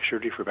for a back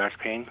surgery for back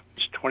pain?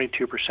 It's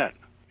 22%.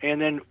 And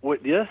then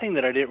the other thing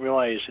that I didn't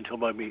realize until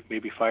about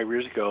maybe 5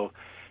 years ago,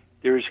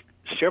 there's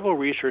several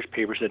research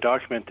papers that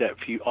document that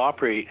if you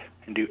operate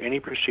and do any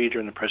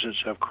procedure in the presence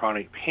of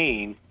chronic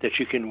pain, that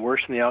you can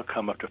worsen the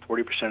outcome up to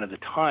 40% of the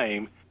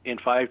time. In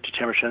 5 to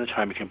 10% of the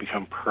time, it can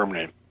become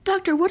permanent.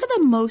 Doctor, what are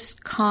the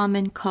most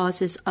common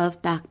causes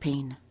of back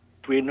pain?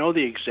 We know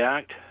the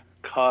exact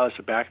cause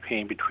of back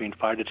pain between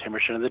 5 to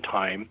 10% of the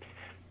time.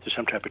 There's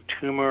some type of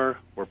tumor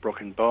or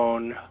broken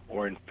bone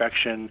or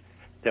infection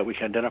that we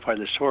can identify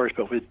the source,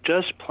 but with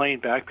just plain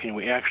back pain,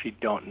 we actually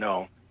don't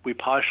know. We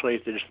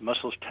postulate that it's the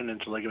muscles,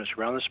 tendons, and ligaments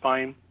around the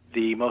spine.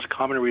 The most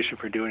common reason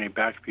for doing a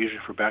back fusion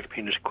for back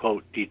pain is,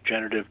 quote,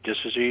 degenerative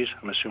disc disease.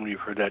 I'm assuming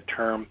you've heard that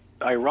term.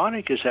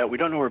 Ironic is that we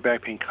don't know where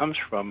back pain comes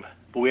from,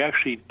 but we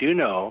actually do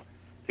know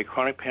that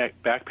chronic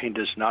back pain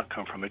does not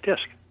come from a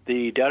disc.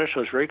 The data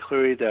shows very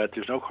clearly that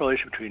there's no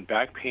correlation between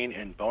back pain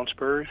and bone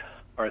spurs,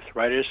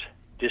 arthritis,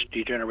 disc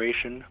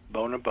degeneration,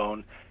 bone to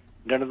bone.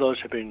 None of those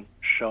have been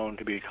shown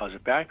to be a cause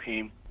of back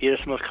pain. Yet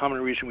it's the most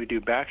common reason we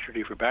do back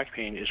surgery for back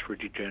pain is for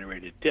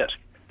degenerated disc.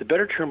 The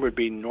better term would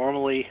be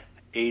normally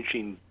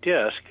aging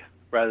disc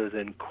rather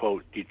than,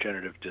 quote,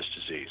 degenerative disc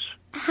disease.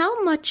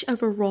 How much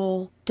of a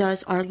role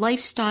does our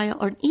lifestyle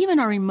or even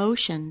our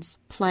emotions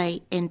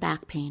play in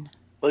back pain?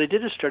 Well, they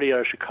did a study out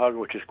of Chicago,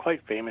 which is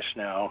quite famous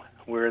now,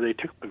 where they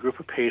took a group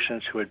of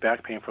patients who had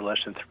back pain for less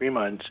than 3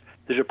 months.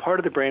 There's a part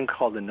of the brain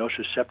called the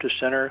nociceptive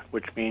center,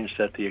 which means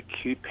that the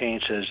acute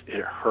pain says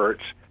it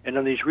hurts. And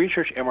on these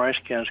research MRI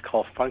scans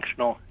called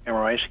functional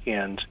MRI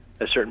scans,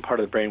 a certain part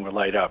of the brain would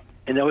light up.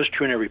 And that was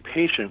true in every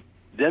patient.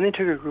 Then they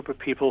took a group of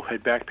people who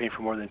had back pain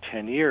for more than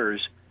 10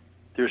 years.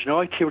 There's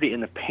no activity in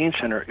the pain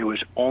center. It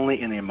was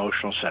only in the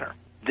emotional center.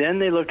 Then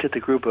they looked at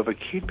the group of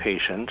acute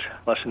patients,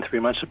 less than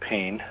 3 months of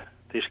pain.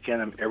 They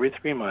scanned them every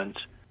 3 months.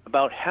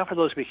 About half of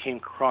those became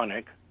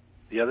chronic.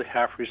 The other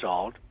half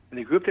resolved. In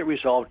the group that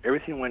resolved,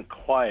 everything went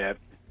quiet.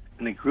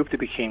 In the group that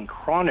became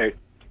chronic,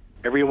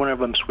 every one of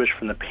them switched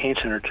from the pain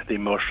center to the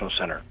emotional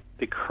center.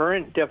 The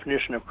current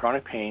definition of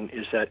chronic pain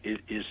is that it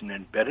is an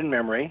embedded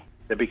memory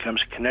that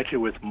becomes connected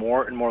with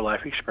more and more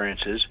life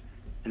experiences,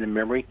 and the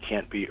memory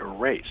can't be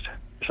erased.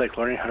 It's like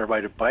learning how to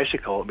ride a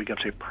bicycle. It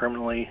becomes a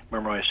permanently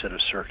memorized set of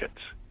circuits.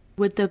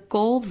 Would the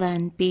goal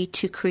then be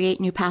to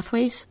create new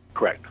pathways?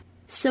 Correct.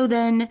 So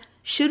then,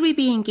 should we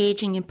be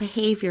engaging in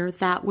behavior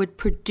that would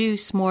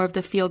produce more of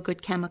the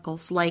feel-good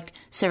chemicals like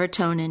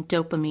serotonin,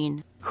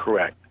 dopamine?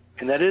 Correct.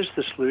 And that is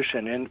the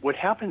solution. And what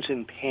happens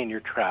in pain, you're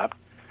trapped.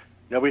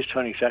 Nobody's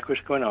telling you exactly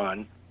what's going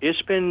on.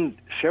 It's been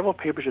several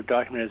papers have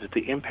documented that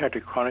the impact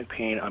of chronic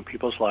pain on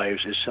people's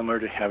lives is similar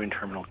to having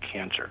terminal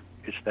cancer.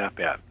 It's that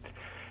bad.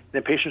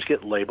 Then patients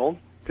get labeled,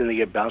 then they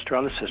get bounced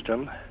around the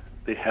system.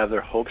 They have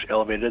their hopes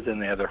elevated, then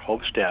they have their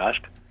hopes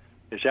dashed.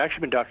 It's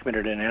actually been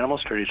documented in animal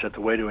studies that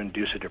the way to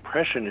induce a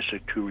depression is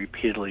to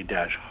repeatedly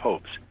dash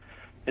hopes.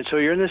 And so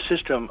you're in this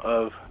system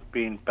of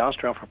being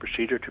bounced around from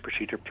procedure to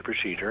procedure to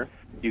procedure.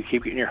 You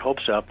keep getting your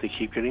hopes up, they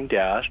keep getting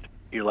dashed.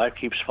 Your life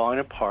keeps falling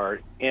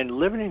apart, and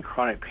living in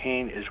chronic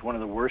pain is one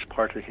of the worst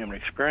parts of the human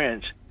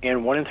experience,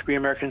 and 1 in 3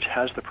 Americans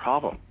has the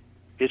problem.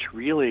 It's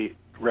really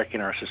wrecking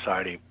our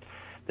society.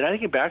 Then I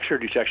think back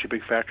surgery is actually a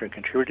big factor and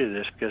contributor to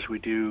this because we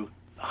do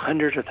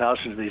hundreds of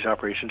thousands of these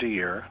operations a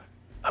year.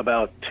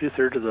 About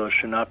 2/3 of those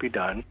should not be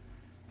done.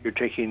 You're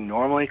taking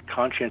normally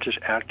conscientious,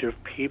 active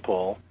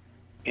people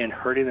and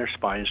hurting their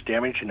spines,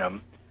 damaging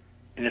them,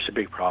 and it's a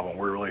big problem.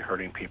 We're really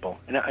hurting people,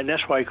 and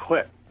that's why I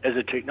quit. As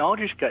the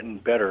technology's gotten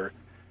better,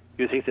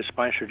 you think that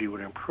spine surgery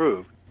would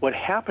improve. What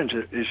happens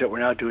is that we're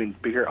now doing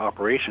bigger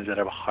operations that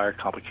have a higher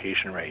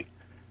complication rate.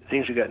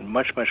 Things have gotten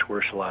much, much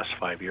worse the last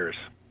 5 years.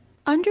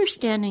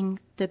 Understanding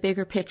the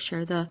bigger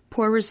picture, the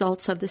poor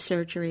results of the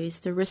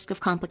surgeries, the risk of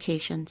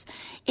complications,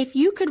 if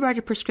you could write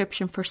a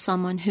prescription for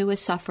someone who is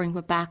suffering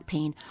with back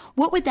pain,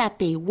 what would that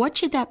be? What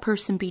should that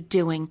person be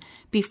doing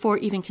before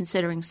even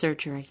considering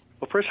surgery?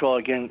 Well, first of all,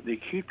 again, the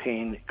acute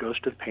pain goes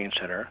to the pain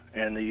center,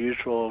 and the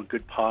usual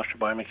good posture,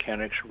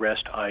 biomechanics,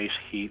 rest, ice,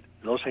 heat,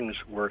 those things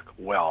work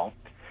well.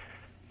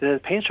 The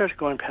pain starts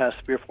going past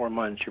 3 or 4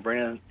 months. Your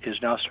brain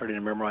is now starting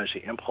to memorize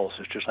the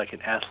impulses, just like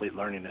an athlete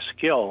learning a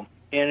skill,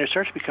 and it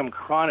starts to become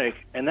chronic,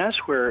 and that's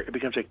where it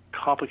becomes a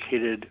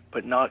complicated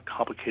but not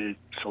complicated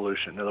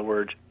solution. In other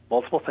words,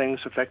 multiple things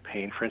affect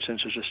pain. For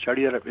instance, there's a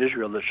study out of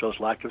Israel that shows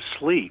lack of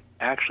sleep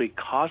actually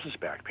causes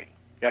back pain.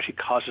 It actually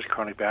causes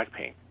chronic back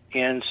pain.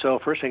 And so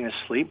first thing is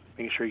sleep,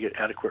 making sure you get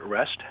adequate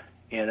rest,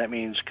 and that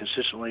means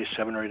consistently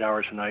 7 or 8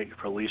 hours a night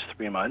for at least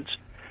 3 months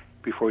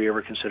before you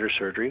ever consider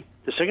surgery.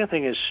 The second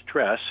thing is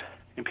stress,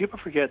 and people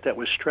forget that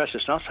with stress,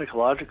 it's not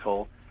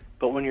psychological,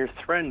 but when you're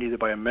threatened either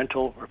by a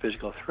mental or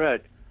physical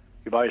threat,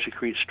 your body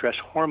secretes stress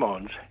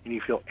hormones, and you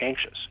feel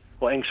anxious.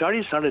 Well, anxiety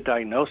is not a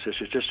diagnosis,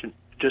 it's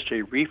just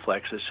a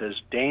reflex that says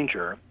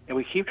danger, and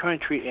we keep trying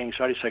to treat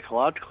anxiety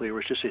psychologically, where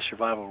it's just a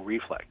survival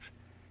reflex.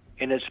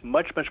 And it's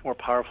much, much more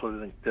powerful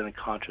than the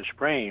conscious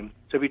brain.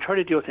 So if you try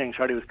to deal with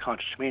anxiety with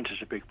conscious means,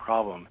 it's a big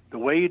problem. The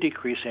way you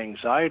decrease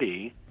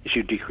anxiety is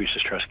you decrease the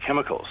stress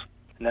chemicals.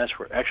 And that's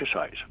where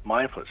exercise,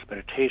 mindfulness,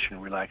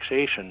 meditation,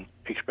 relaxation,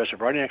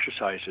 expressive writing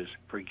exercises,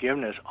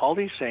 forgiveness, all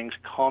these things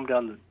calm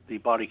down the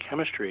body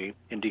chemistry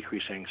and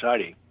decrease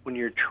anxiety. When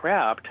you're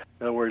trapped,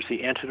 in other words,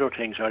 the antidote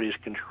to anxiety is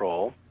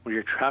control. When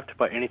you're trapped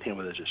by anything,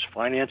 whether it's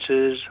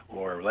finances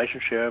or a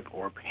relationship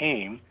or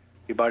pain,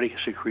 your body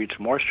secretes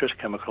more stress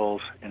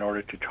chemicals in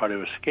order to try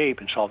to escape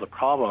and solve the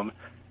problem,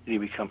 and you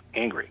become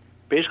angry.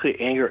 Basically,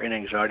 anger and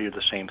anxiety are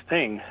the same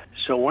thing.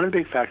 So one of the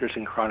big factors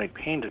in chronic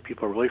pain is that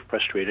people are really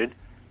frustrated,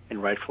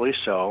 and rightfully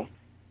so.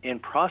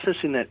 And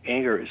processing that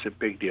anger is a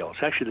big deal.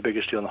 It's actually the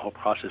biggest deal in the whole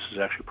process is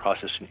actually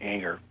processing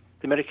anger.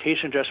 The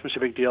medication adjustment is a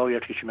big deal. You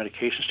have to get your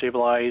medication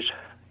stabilized.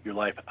 Your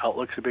life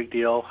outlook's a big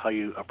deal, how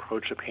you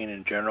approach the pain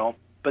in general.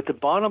 But the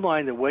bottom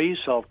line, the way you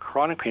solve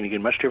chronic pain,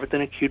 again, much different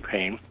than acute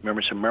pain.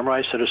 Remember, it's a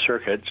memorized set of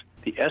circuits.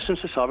 The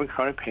essence of solving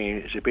chronic pain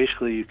is that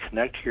basically you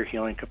connect to your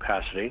healing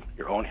capacity,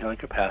 your own healing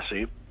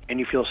capacity, and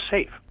you feel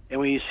safe. And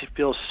when you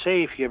feel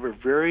safe, you have a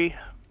very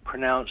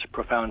pronounced,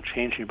 profound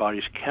change in your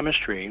body's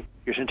chemistry.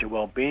 Your sense of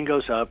well-being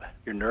goes up,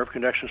 your nerve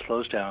conduction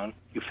slows down,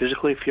 you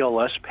physically feel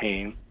less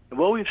pain. And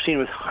what we've seen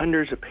with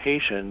hundreds of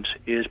patients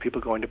is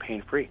people going to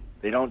pain-free.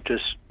 They don't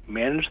just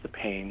manage the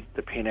pain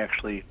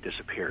actually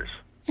disappears.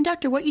 And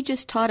Doctor, what you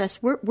just taught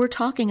us, we're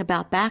talking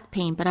about back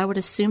pain, but I would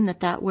assume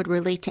that would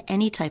relate to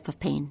any type of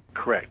pain.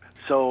 Correct.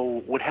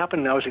 So what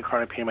happened, I was in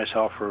chronic pain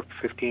myself for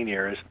 15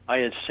 years. I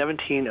had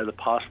 17 of the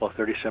possible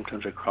 30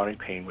 symptoms of chronic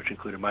pain, which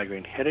included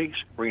migraine headaches,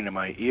 burning in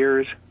my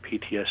ears,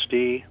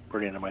 PTSD,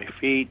 burning in my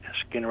feet,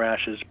 skin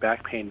rashes,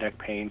 back pain, neck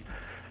pain.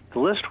 The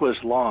list was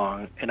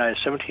long, and I had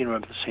 17 of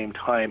them at the same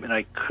time, and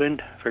I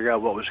couldn't figure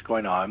out what was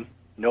going on.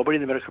 Nobody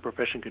in the medical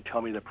profession could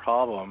tell me the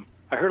problem.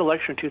 I heard a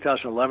lecture in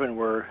 2011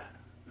 where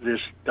this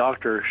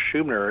Dr.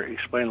 Schubner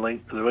explained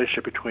the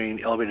relationship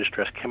between elevated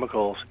stress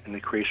chemicals and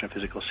the creation of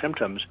physical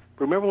symptoms.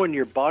 Remember, when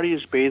your body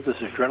is bathed with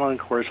adrenaline,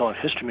 cortisol, and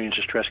histamines,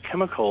 the stress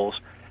chemicals,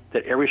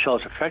 that every cell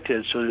is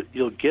affected, so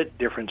you'll get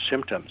different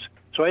symptoms.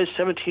 So I had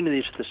 17 of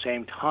these at the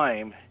same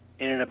time,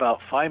 and in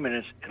about 5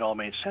 minutes, it all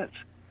made sense.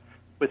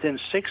 Within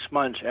 6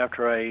 months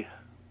after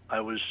I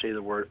would say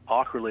the word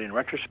awkwardly in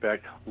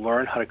retrospect,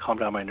 learned how to calm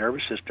down my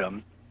nervous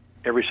system,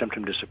 every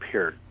symptom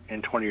disappeared.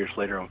 And 20 years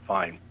later, I'm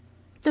fine.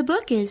 The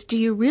book is Do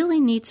You Really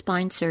Need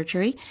Spine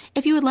Surgery?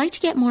 If you would like to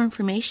get more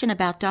information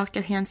about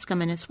Dr.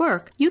 Hanscom and his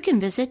work, you can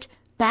visit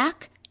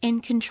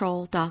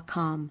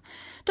backincontrol.com.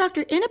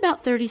 Doctor, in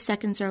about 30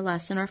 seconds or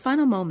less, in our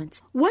final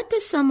moments, what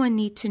does someone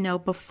need to know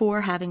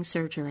before having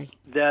surgery?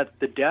 That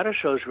the data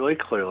shows really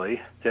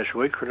clearly that it's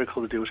really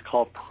critical to do what's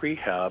called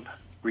prehab,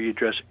 where you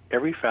address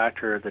every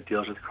factor that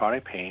deals with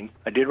chronic pain.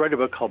 I did write a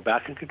book called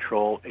Back in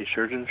Control, A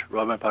Surgeon's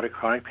Roadmap Out of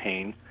Chronic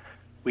Pain.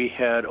 We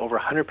had over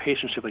 100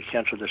 patients simply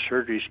cancel their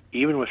surgeries,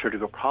 even with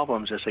surgical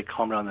problems, as they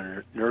calm down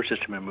their nervous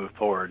system and move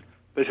forward.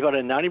 But it's about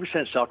a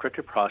 90%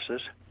 self-directed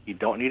process. You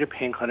don't need a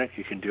pain clinic.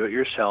 You can do it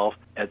yourself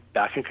at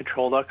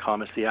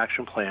backincontrol.com. It's the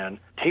action plan.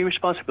 Take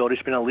responsibility.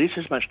 Spend at least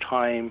as much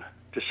time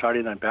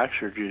deciding on back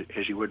surgery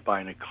as you would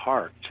buying a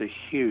car. It's a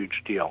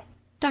huge deal.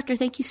 Doctor,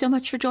 thank you so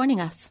much for joining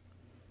us.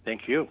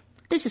 Thank you.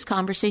 This is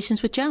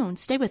Conversations with Joan.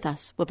 Stay with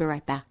us. We'll be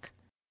right back.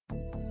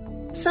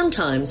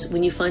 Sometimes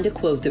when you find a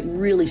quote that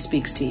really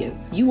speaks to you,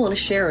 you want to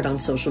share it on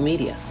social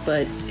media.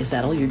 But is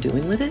that all you're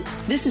doing with it?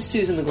 This is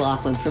Susan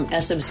McLaughlin from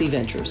SMC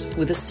Ventures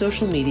with a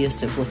social media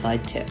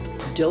simplified tip.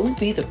 Don't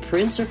be the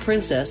prince or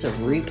princess of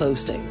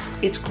reposting.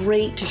 It's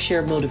great to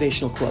share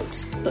motivational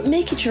quotes, but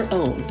make it your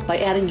own by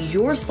adding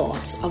your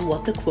thoughts on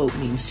what the quote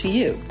means to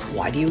you.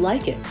 Why do you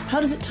like it? How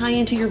does it tie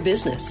into your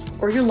business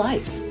or your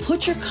life?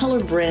 Put your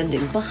color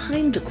branding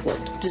behind the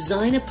quote.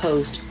 Design a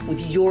post with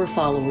your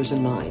followers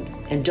in mind.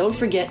 And don't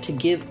forget to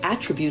give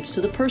attributes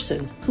to the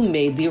person who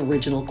made the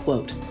original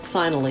quote.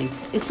 Finally,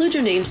 include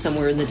your name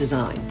somewhere in the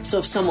design, so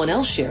if someone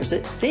else shares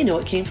it, they know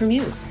it came from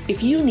you.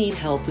 If you need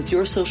help with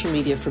your social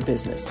media for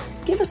business,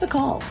 give us a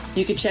call.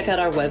 You can check out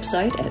our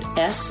website at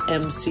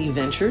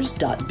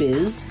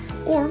smcventures.biz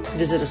or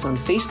visit us on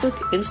Facebook,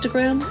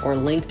 Instagram, or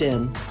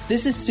LinkedIn.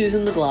 This is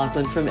Susan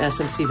McLaughlin from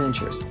SMC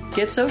Ventures.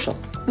 Get social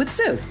with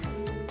Sue.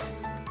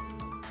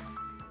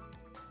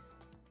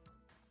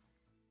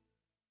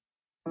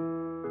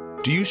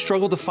 Do you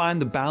struggle to find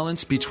the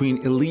balance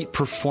between elite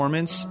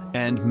performance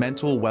and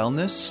mental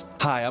wellness?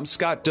 Hi, I'm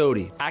Scott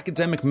Doty,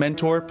 academic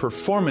mentor,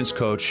 performance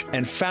coach,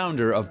 and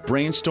founder of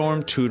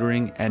Brainstorm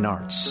Tutoring and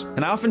Arts.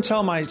 And I often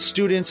tell my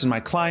students and my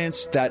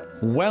clients that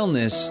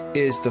wellness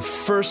is the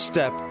first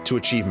step to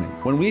achievement.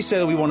 When we say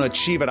that we want to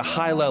achieve at a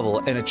high level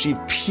and achieve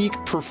peak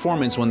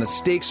performance when the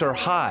stakes are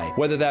high,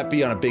 whether that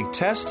be on a big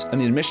test, in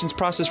the admissions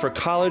process for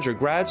college or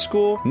grad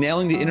school,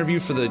 nailing the interview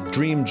for the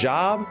dream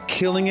job,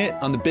 killing it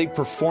on the big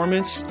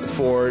performance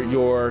for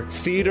your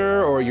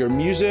theater or your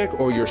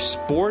music or your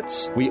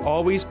sports, we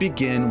always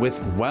begin with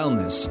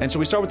wellness. And so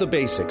we start with the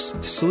basics: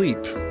 sleep,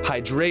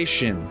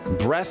 hydration,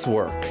 breath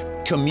work,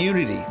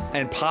 community,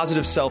 and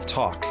positive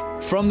self-talk.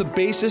 From the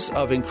basis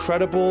of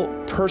incredible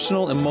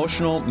personal,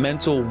 emotional,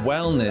 mental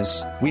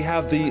wellness, we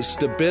have the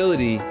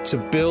stability to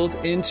build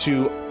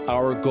into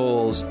our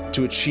goals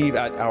to achieve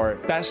at our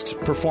best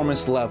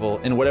performance level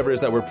in whatever it is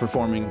that we're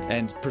performing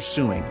and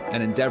pursuing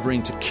and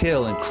endeavoring to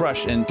kill and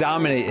crush and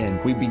dominate in.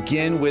 We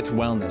begin with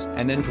wellness,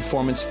 and then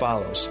performance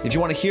follows. If you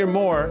want to hear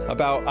more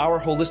about our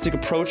holistic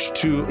approach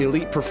to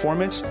elite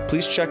performance,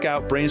 please check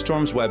out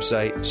Brainstorm's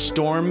website,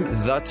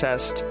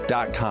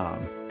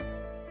 stormthetest.com.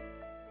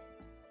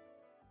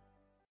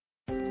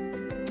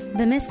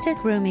 The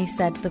mystic Rumi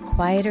said, "The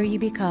quieter you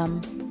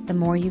become, the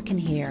more you can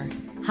hear."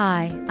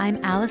 Hi, I'm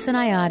Allison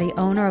Iotti,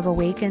 owner of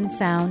Awaken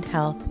Sound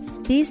Health.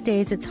 These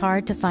days, it's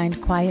hard to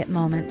find quiet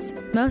moments.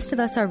 Most of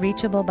us are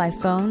reachable by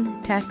phone,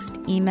 text,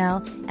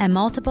 email, and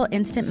multiple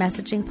instant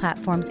messaging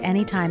platforms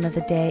any time of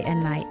the day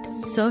and night.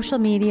 Social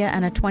media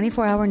and a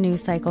 24-hour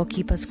news cycle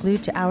keep us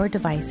glued to our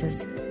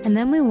devices. And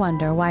then we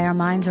wonder why our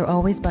minds are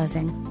always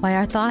buzzing, why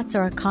our thoughts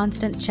are a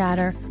constant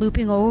chatter,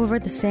 looping over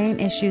the same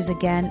issues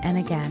again and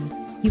again.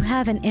 You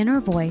have an inner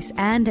voice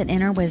and an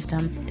inner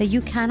wisdom that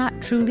you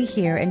cannot truly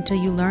hear until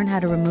you learn how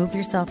to remove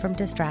yourself from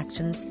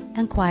distractions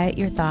and quiet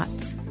your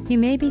thoughts. You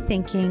may be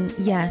thinking,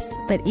 yes,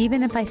 but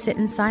even if I sit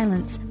in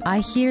silence,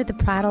 I hear the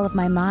prattle of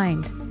my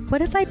mind.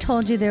 What if I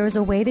told you there was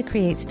a way to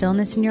create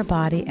stillness in your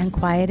body and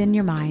quiet in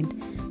your mind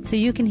so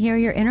you can hear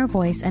your inner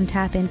voice and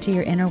tap into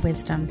your inner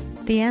wisdom?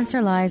 The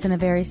answer lies in a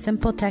very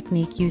simple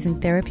technique using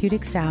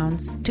therapeutic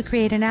sounds to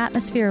create an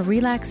atmosphere of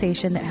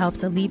relaxation that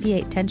helps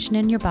alleviate tension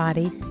in your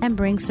body and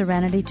bring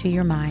serenity to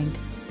your mind.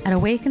 At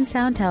Awaken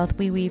Sound Health,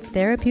 we weave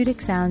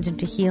therapeutic sounds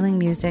into healing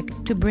music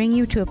to bring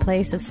you to a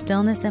place of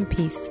stillness and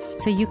peace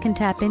so you can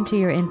tap into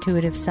your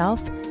intuitive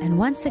self and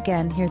once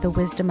again hear the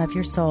wisdom of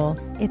your soul.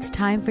 It's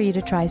time for you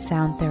to try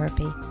sound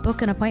therapy.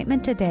 Book an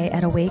appointment today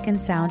at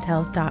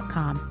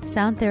awakensoundhealth.com.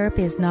 Sound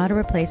therapy is not a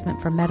replacement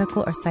for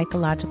medical or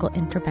psychological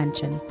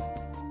intervention.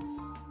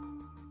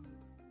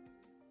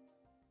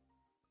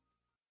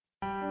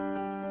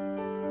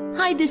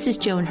 Hi, this is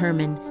Joan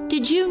Herman.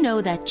 Did you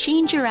know that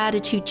Change Your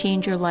Attitude,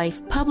 Change Your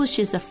Life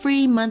publishes a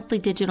free monthly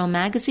digital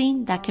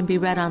magazine that can be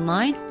read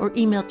online or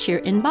emailed to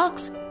your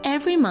inbox?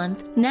 Every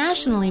month,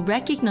 nationally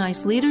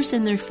recognized leaders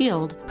in their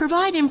field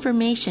provide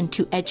information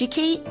to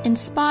educate,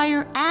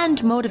 inspire,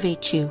 and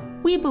motivate you.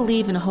 We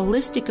believe in a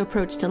holistic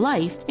approach to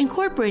life,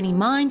 incorporating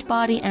mind,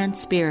 body, and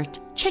spirit.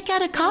 Check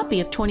out a copy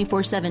of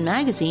 24/7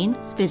 magazine,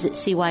 visit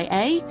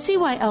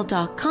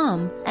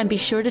CYACYL.com, and be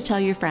sure to tell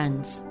your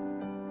friends.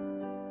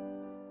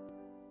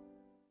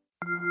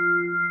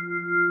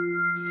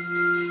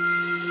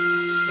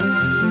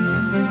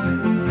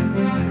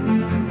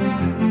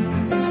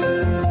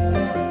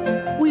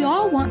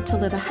 want to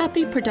live a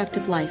happy,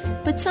 productive life,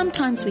 but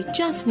sometimes we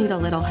just need a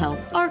little help.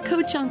 Our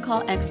Coach on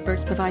Call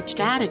experts provide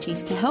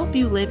strategies to help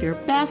you live your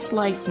best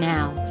life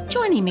now.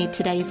 Joining me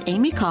today is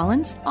Amy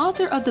Collins,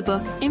 author of the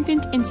book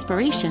Infant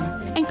Inspiration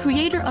and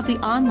creator of the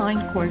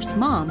online course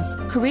Moms,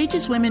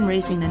 Courageous Women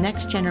Raising the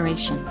Next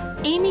Generation.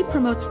 Amy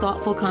promotes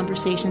thoughtful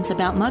conversations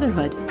about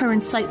motherhood. Her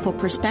insightful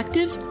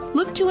perspectives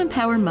look to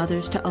empower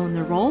mothers to own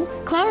their role,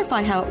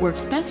 clarify how it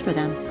works best for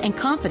them, and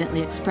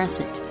confidently express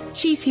it.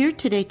 She's here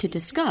today to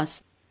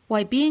discuss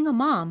why being a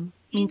mom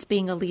means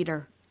being a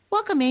leader.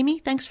 Welcome, Amy.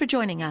 Thanks for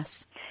joining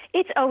us.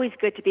 It's always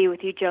good to be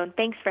with you, Joan.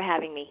 Thanks for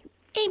having me.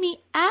 Amy,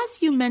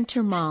 as you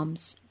mentor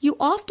moms, you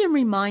often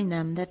remind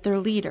them that they're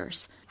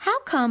leaders. How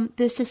come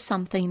this is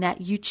something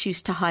that you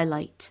choose to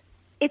highlight?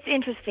 It's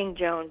interesting,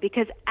 Joan,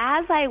 because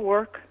as I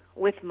work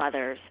with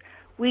mothers,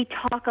 we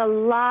talk a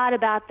lot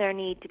about their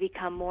need to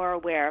become more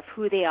aware of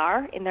who they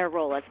are in their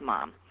role as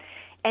mom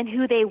and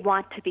who they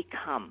want to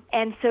become.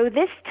 And so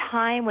this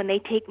time when they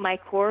take my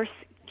course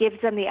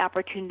gives them the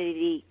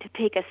opportunity to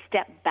take a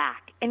step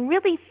back and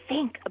really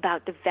think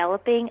about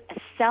developing a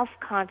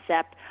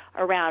self-concept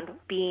around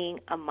being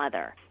a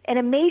mother. And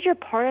a major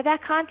part of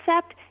that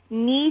concept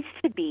needs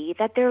to be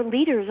that they're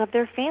leaders of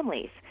their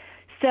families.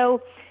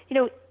 So,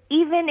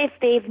 even if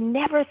they've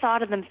never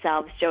thought of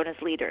themselves, Joan, as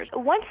leaders,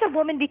 once a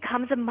woman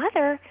becomes a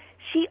mother,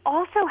 she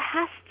also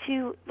has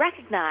to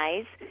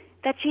recognize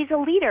that she's a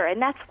leader, and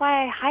that's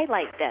why I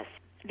highlight this.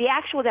 The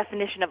actual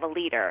definition of a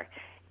leader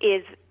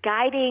is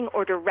guiding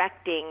or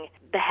directing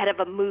the head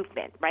of a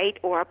movement, right,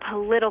 or a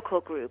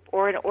political group,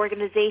 or an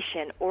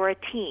organization, or a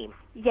team.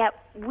 Yet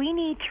we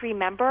need to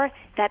remember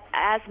that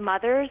as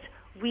mothers,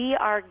 we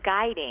are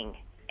guiding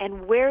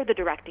and we're the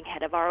directing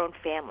head of our own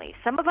family.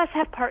 Some of us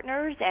have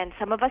partners and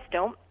some of us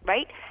don't,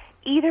 right?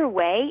 Either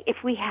way,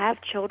 if we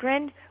have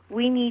children,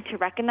 we need to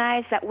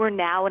recognize that we're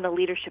now in a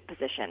leadership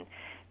position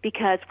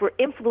because we're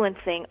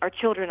influencing our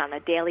children on a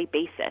daily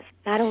basis,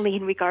 not only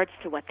in regards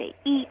to what they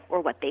eat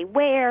or what they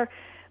wear,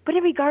 but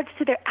in regards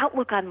to their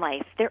outlook on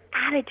life, their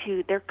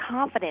attitude, their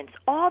confidence,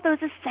 all those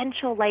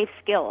essential life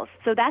skills.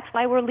 So that's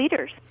why we're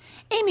leaders.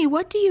 Amy,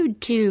 what do you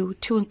do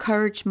to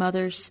encourage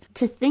mothers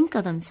to think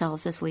of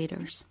themselves as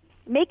leaders?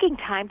 Making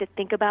time to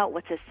think about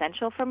what's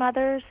essential for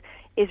mothers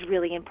is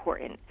really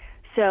important.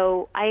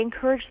 So I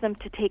encourage them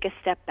to take a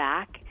step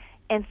back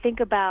and think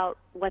about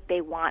what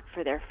they want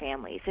for their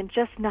families and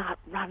just not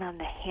run on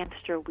the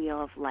hamster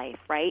wheel of life,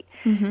 right?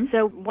 Mm-hmm.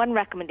 So one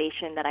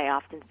recommendation that I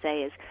often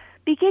say is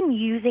begin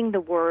using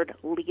the word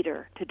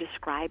leader to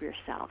describe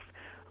yourself.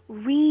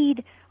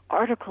 Read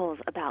articles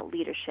about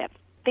leadership.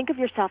 Think of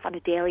yourself on a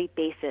daily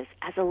basis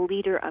as a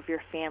leader of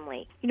your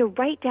family.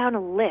 Write down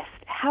a list.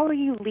 How are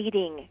you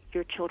leading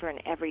your children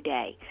every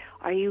day?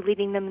 Are you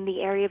leading them in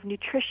the area of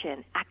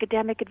nutrition,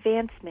 academic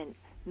advancement,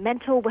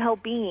 mental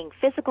well-being,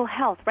 physical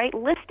health, right?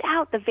 List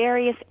out the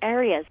various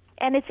areas.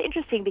 And it's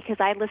interesting because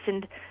I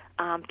listened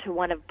to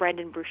one of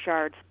Brendan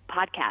Burchard's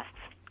podcasts,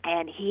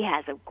 and he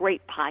has a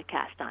great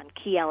podcast on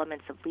key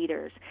elements of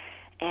leaders.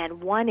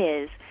 And one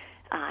is,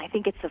 I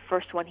think it's the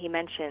first one he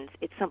mentions,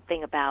 it's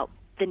something about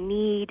the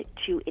need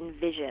to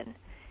envision.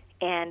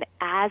 And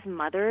as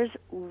mothers,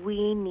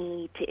 we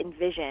need to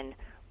envision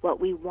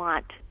what we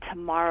want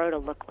tomorrow to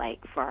look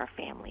like for our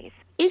families.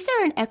 Is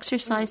there an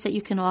exercise that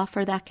you can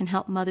offer that can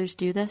help mothers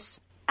do this?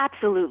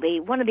 Absolutely.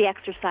 One of the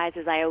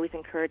exercises I always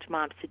encourage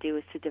moms to do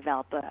is to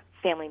develop a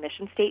family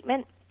mission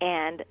statement,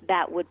 and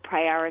that would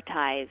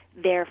prioritize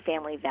their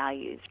family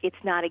values.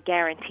 It's not a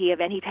guarantee of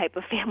any type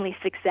of family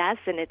success,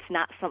 and it's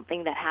not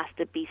something that has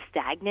to be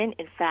stagnant.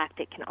 In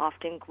fact, it can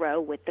often grow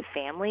with the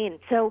family. And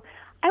so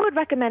I would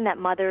recommend that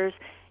mothers,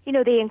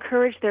 they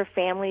encourage their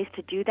families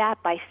to do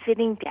that by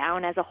sitting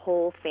down as a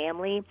whole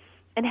family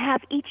and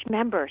have each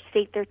member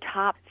state their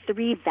top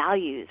 3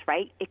 values,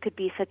 right? It could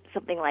be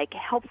something like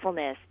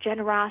helpfulness,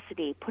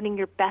 generosity, putting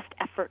your best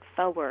effort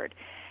forward.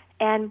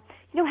 And,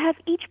 have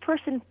each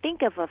person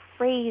think of a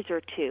phrase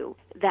or two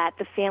that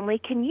the family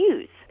can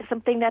use,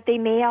 something that they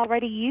may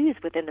already use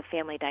within the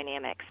family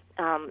dynamics.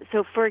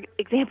 So, for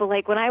example,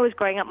 like when I was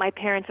growing up, my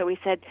parents always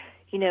said,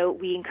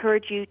 we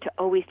encourage you to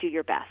always do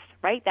your best,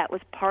 right? That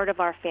was part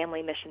of our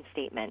family mission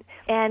statement.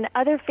 And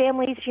other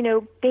families,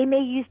 they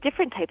may use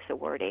different types of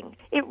wording.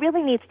 It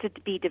really needs to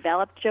be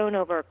developed, Joan,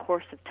 over a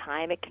course of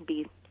time. It can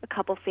be a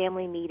couple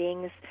family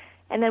meetings.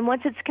 And then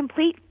once it's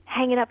complete,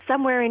 hang it up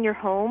somewhere in your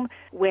home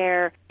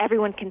where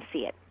everyone can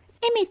see it.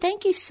 Amy,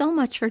 thank you so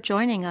much for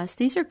joining us.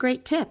 These are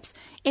great tips.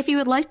 If you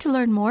would like to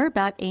learn more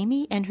about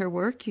Amy and her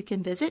work, you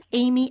can visit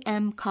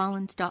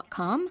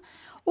amymcollins.com.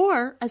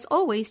 Or, as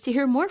always, to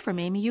hear more from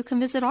Amy, you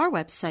can visit our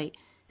website,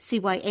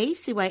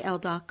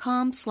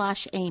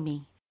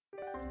 cyacyl.com/Amy.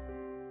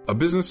 A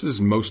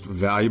business's most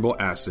valuable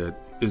asset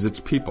is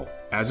its people.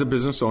 As a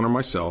business owner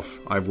myself,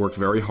 I've worked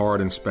very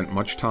hard and spent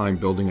much time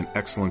building an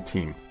excellent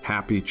team,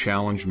 happy,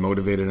 challenged,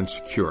 motivated, and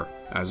secure.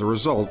 As a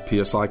result,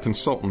 PSI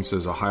Consultants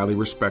is a highly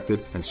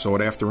respected and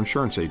sought-after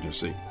insurance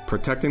agency.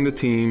 Protecting the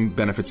team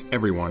benefits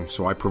everyone,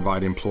 so I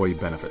provide employee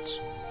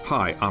benefits.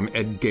 Hi, I'm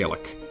Ed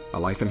Galick. a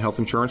life and health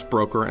insurance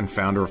broker and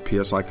founder of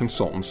PSI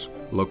Consultants,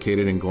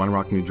 located in Glen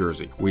Rock, New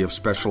Jersey. We have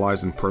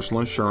specialized in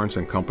personal insurance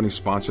and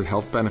company-sponsored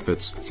health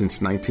benefits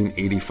since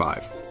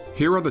 1985.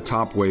 Here are the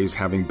top ways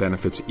having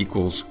benefits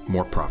equals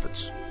more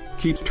profits.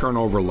 Keep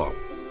turnover low.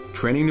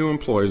 Training new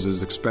employees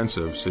is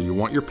expensive, so you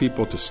want your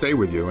people to stay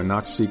with you and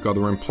not seek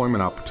other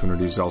employment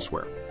opportunities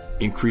elsewhere.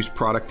 Increase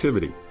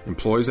productivity.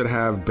 Employees that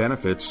have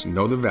benefits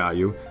know the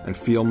value and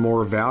feel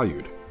more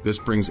valued. This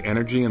brings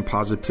energy and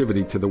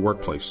positivity to the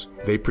workplace.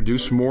 They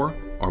produce more,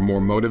 are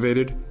more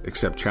motivated,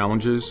 accept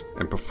challenges,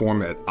 and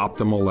perform at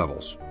optimal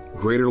levels.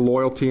 Greater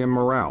loyalty and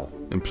morale.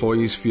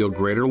 Employees feel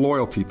greater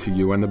loyalty to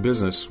you and the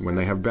business when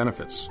they have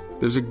benefits.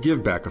 There's a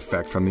give-back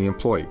effect from the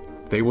employee.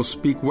 They will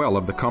speak well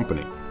of the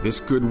company. This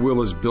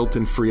goodwill is built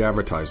in free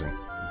advertising.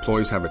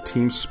 Employees have a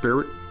team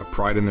spirit, a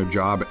pride in their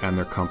job and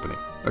their company.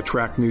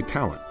 Attract new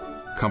talent.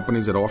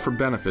 Companies that offer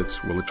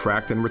benefits will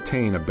attract and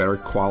retain a better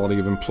quality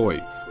of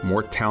employee.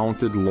 More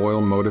talented,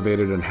 loyal,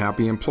 motivated, and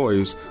happy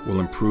employees will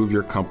improve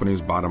your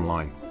company's bottom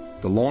line.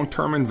 The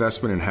long-term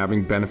investment in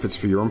having benefits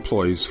for your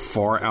employees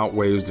far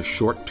outweighs the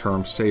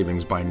short-term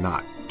savings by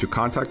not. To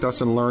contact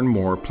us and learn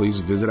more, please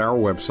visit our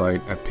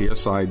website at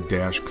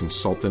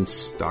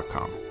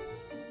psi-consultants.com.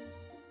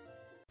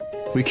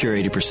 We cure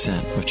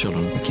 80% of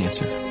children with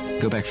cancer.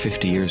 Go back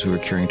 50 years, we were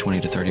curing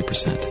 20 to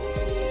 30%.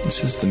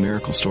 This is the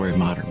miracle story of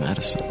modern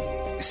medicine.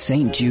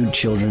 St. Jude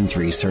Children's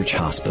Research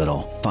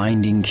Hospital.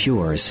 Finding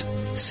cures.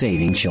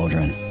 Saving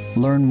children.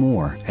 Learn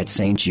more at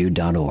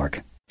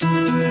stjude.org.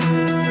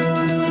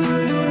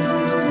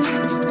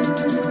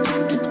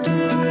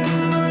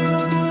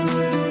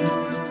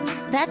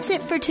 That's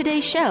it for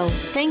today's show.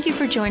 Thank you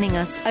for joining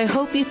us. I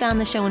hope you found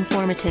the show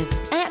informative.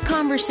 At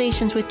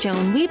Conversations with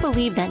Joan, we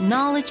believe that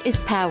knowledge is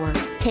power.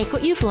 Take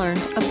what you've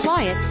learned,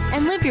 apply it,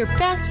 and live your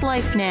best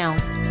life now.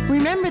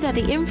 Remember that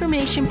the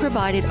information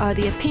provided are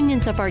the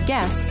opinions of our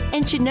guests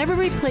and should never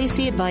replace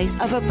the advice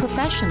of a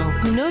professional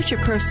who knows your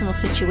personal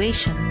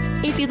situation.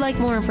 If you'd like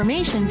more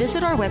information,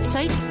 visit our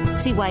website,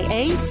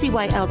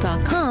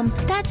 cyacyl.com.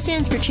 That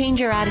stands for Change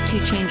Your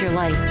Attitude, Change Your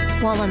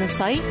Life. While on the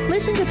site,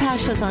 listen to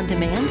past shows on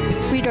demand,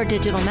 read our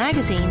digital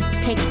magazine,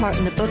 take part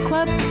in the book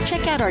club,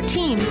 check out our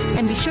team,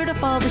 and be sure to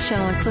follow the show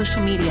on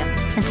social media.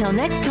 Until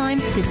next time,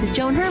 this is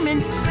Joan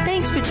Herman.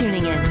 Thanks for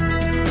tuning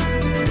in.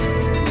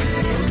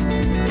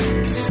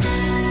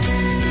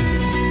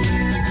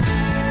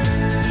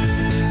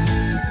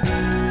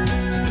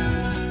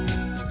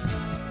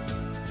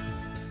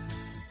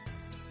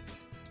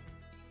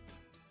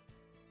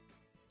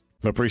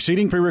 The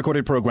preceding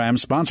pre-recorded program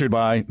sponsored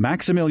by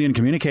Maximilian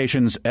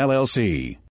Communications, LLC.